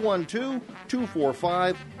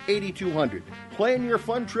 312-245-8200. Plan your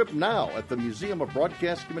fun trip now at the Museum of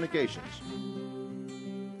Broadcast Communications.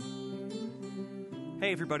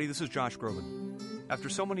 Hey everybody, this is Josh Groban. After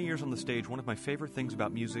so many years on the stage, one of my favorite things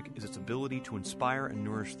about music is its ability to inspire and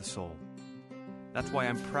nourish the soul. That's why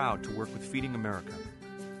I'm proud to work with Feeding America,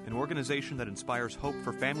 an organization that inspires hope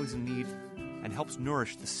for families in need and helps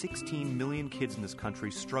nourish the 16 million kids in this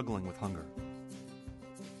country struggling with hunger.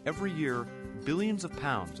 Every year, billions of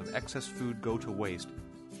pounds of excess food go to waste,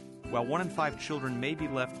 while 1 in 5 children may be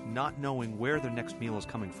left not knowing where their next meal is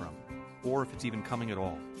coming from, or if it's even coming at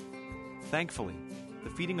all. Thankfully,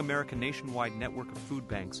 the Feeding America nationwide network of food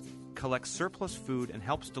banks collects surplus food and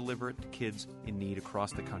helps deliver it to kids in need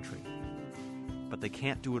across the country. But they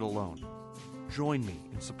can't do it alone. Join me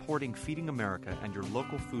in supporting Feeding America and your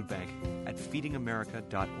local food bank at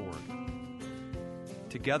feedingamerica.org.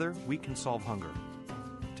 Together, we can solve hunger.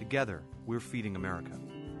 Together, we're Feeding America.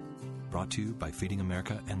 Brought to you by Feeding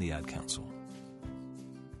America and the Ad Council.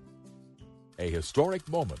 A historic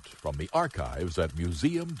moment from the archives at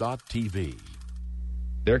museum.tv.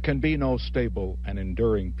 There can be no stable and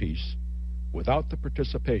enduring peace without the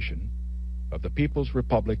participation of the People's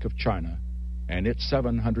Republic of China and its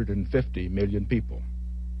 750 million people.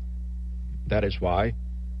 That is why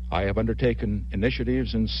I have undertaken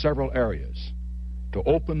initiatives in several areas to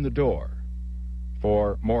open the door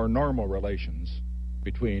for more normal relations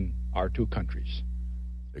between our two countries.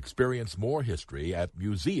 Experience more history at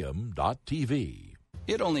museum.tv.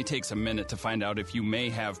 It only takes a minute to find out if you may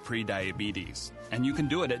have prediabetes, and you can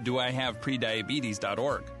do it at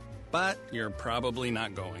doihaveprediabetes.org. But you're probably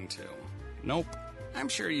not going to. Nope. I'm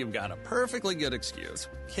sure you've got a perfectly good excuse.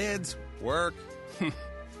 Kids, work.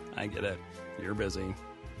 I get it. You're busy.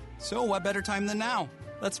 So what better time than now?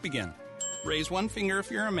 Let's begin. Raise one finger if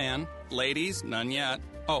you're a man. Ladies, none yet.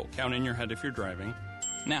 Oh, count in your head if you're driving.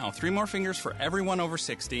 Now, 3 more fingers for everyone over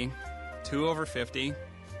 60, 2 over 50,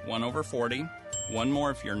 1 over 40, 1 more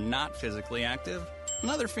if you're not physically active,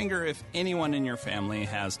 another finger if anyone in your family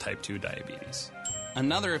has type 2 diabetes,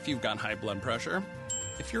 another if you've got high blood pressure.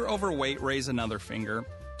 If you're overweight, raise another finger,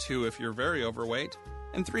 2 if you're very overweight,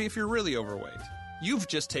 and 3 if you're really overweight. You've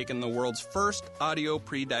just taken the world's first audio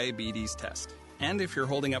prediabetes test. And if you're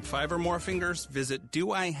holding up 5 or more fingers, visit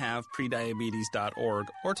doihaveprediabetes.org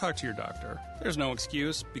or talk to your doctor. There's no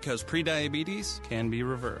excuse because prediabetes can be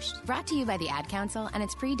reversed. Brought to you by the Ad Council and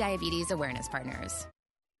its pre-diabetes awareness partners.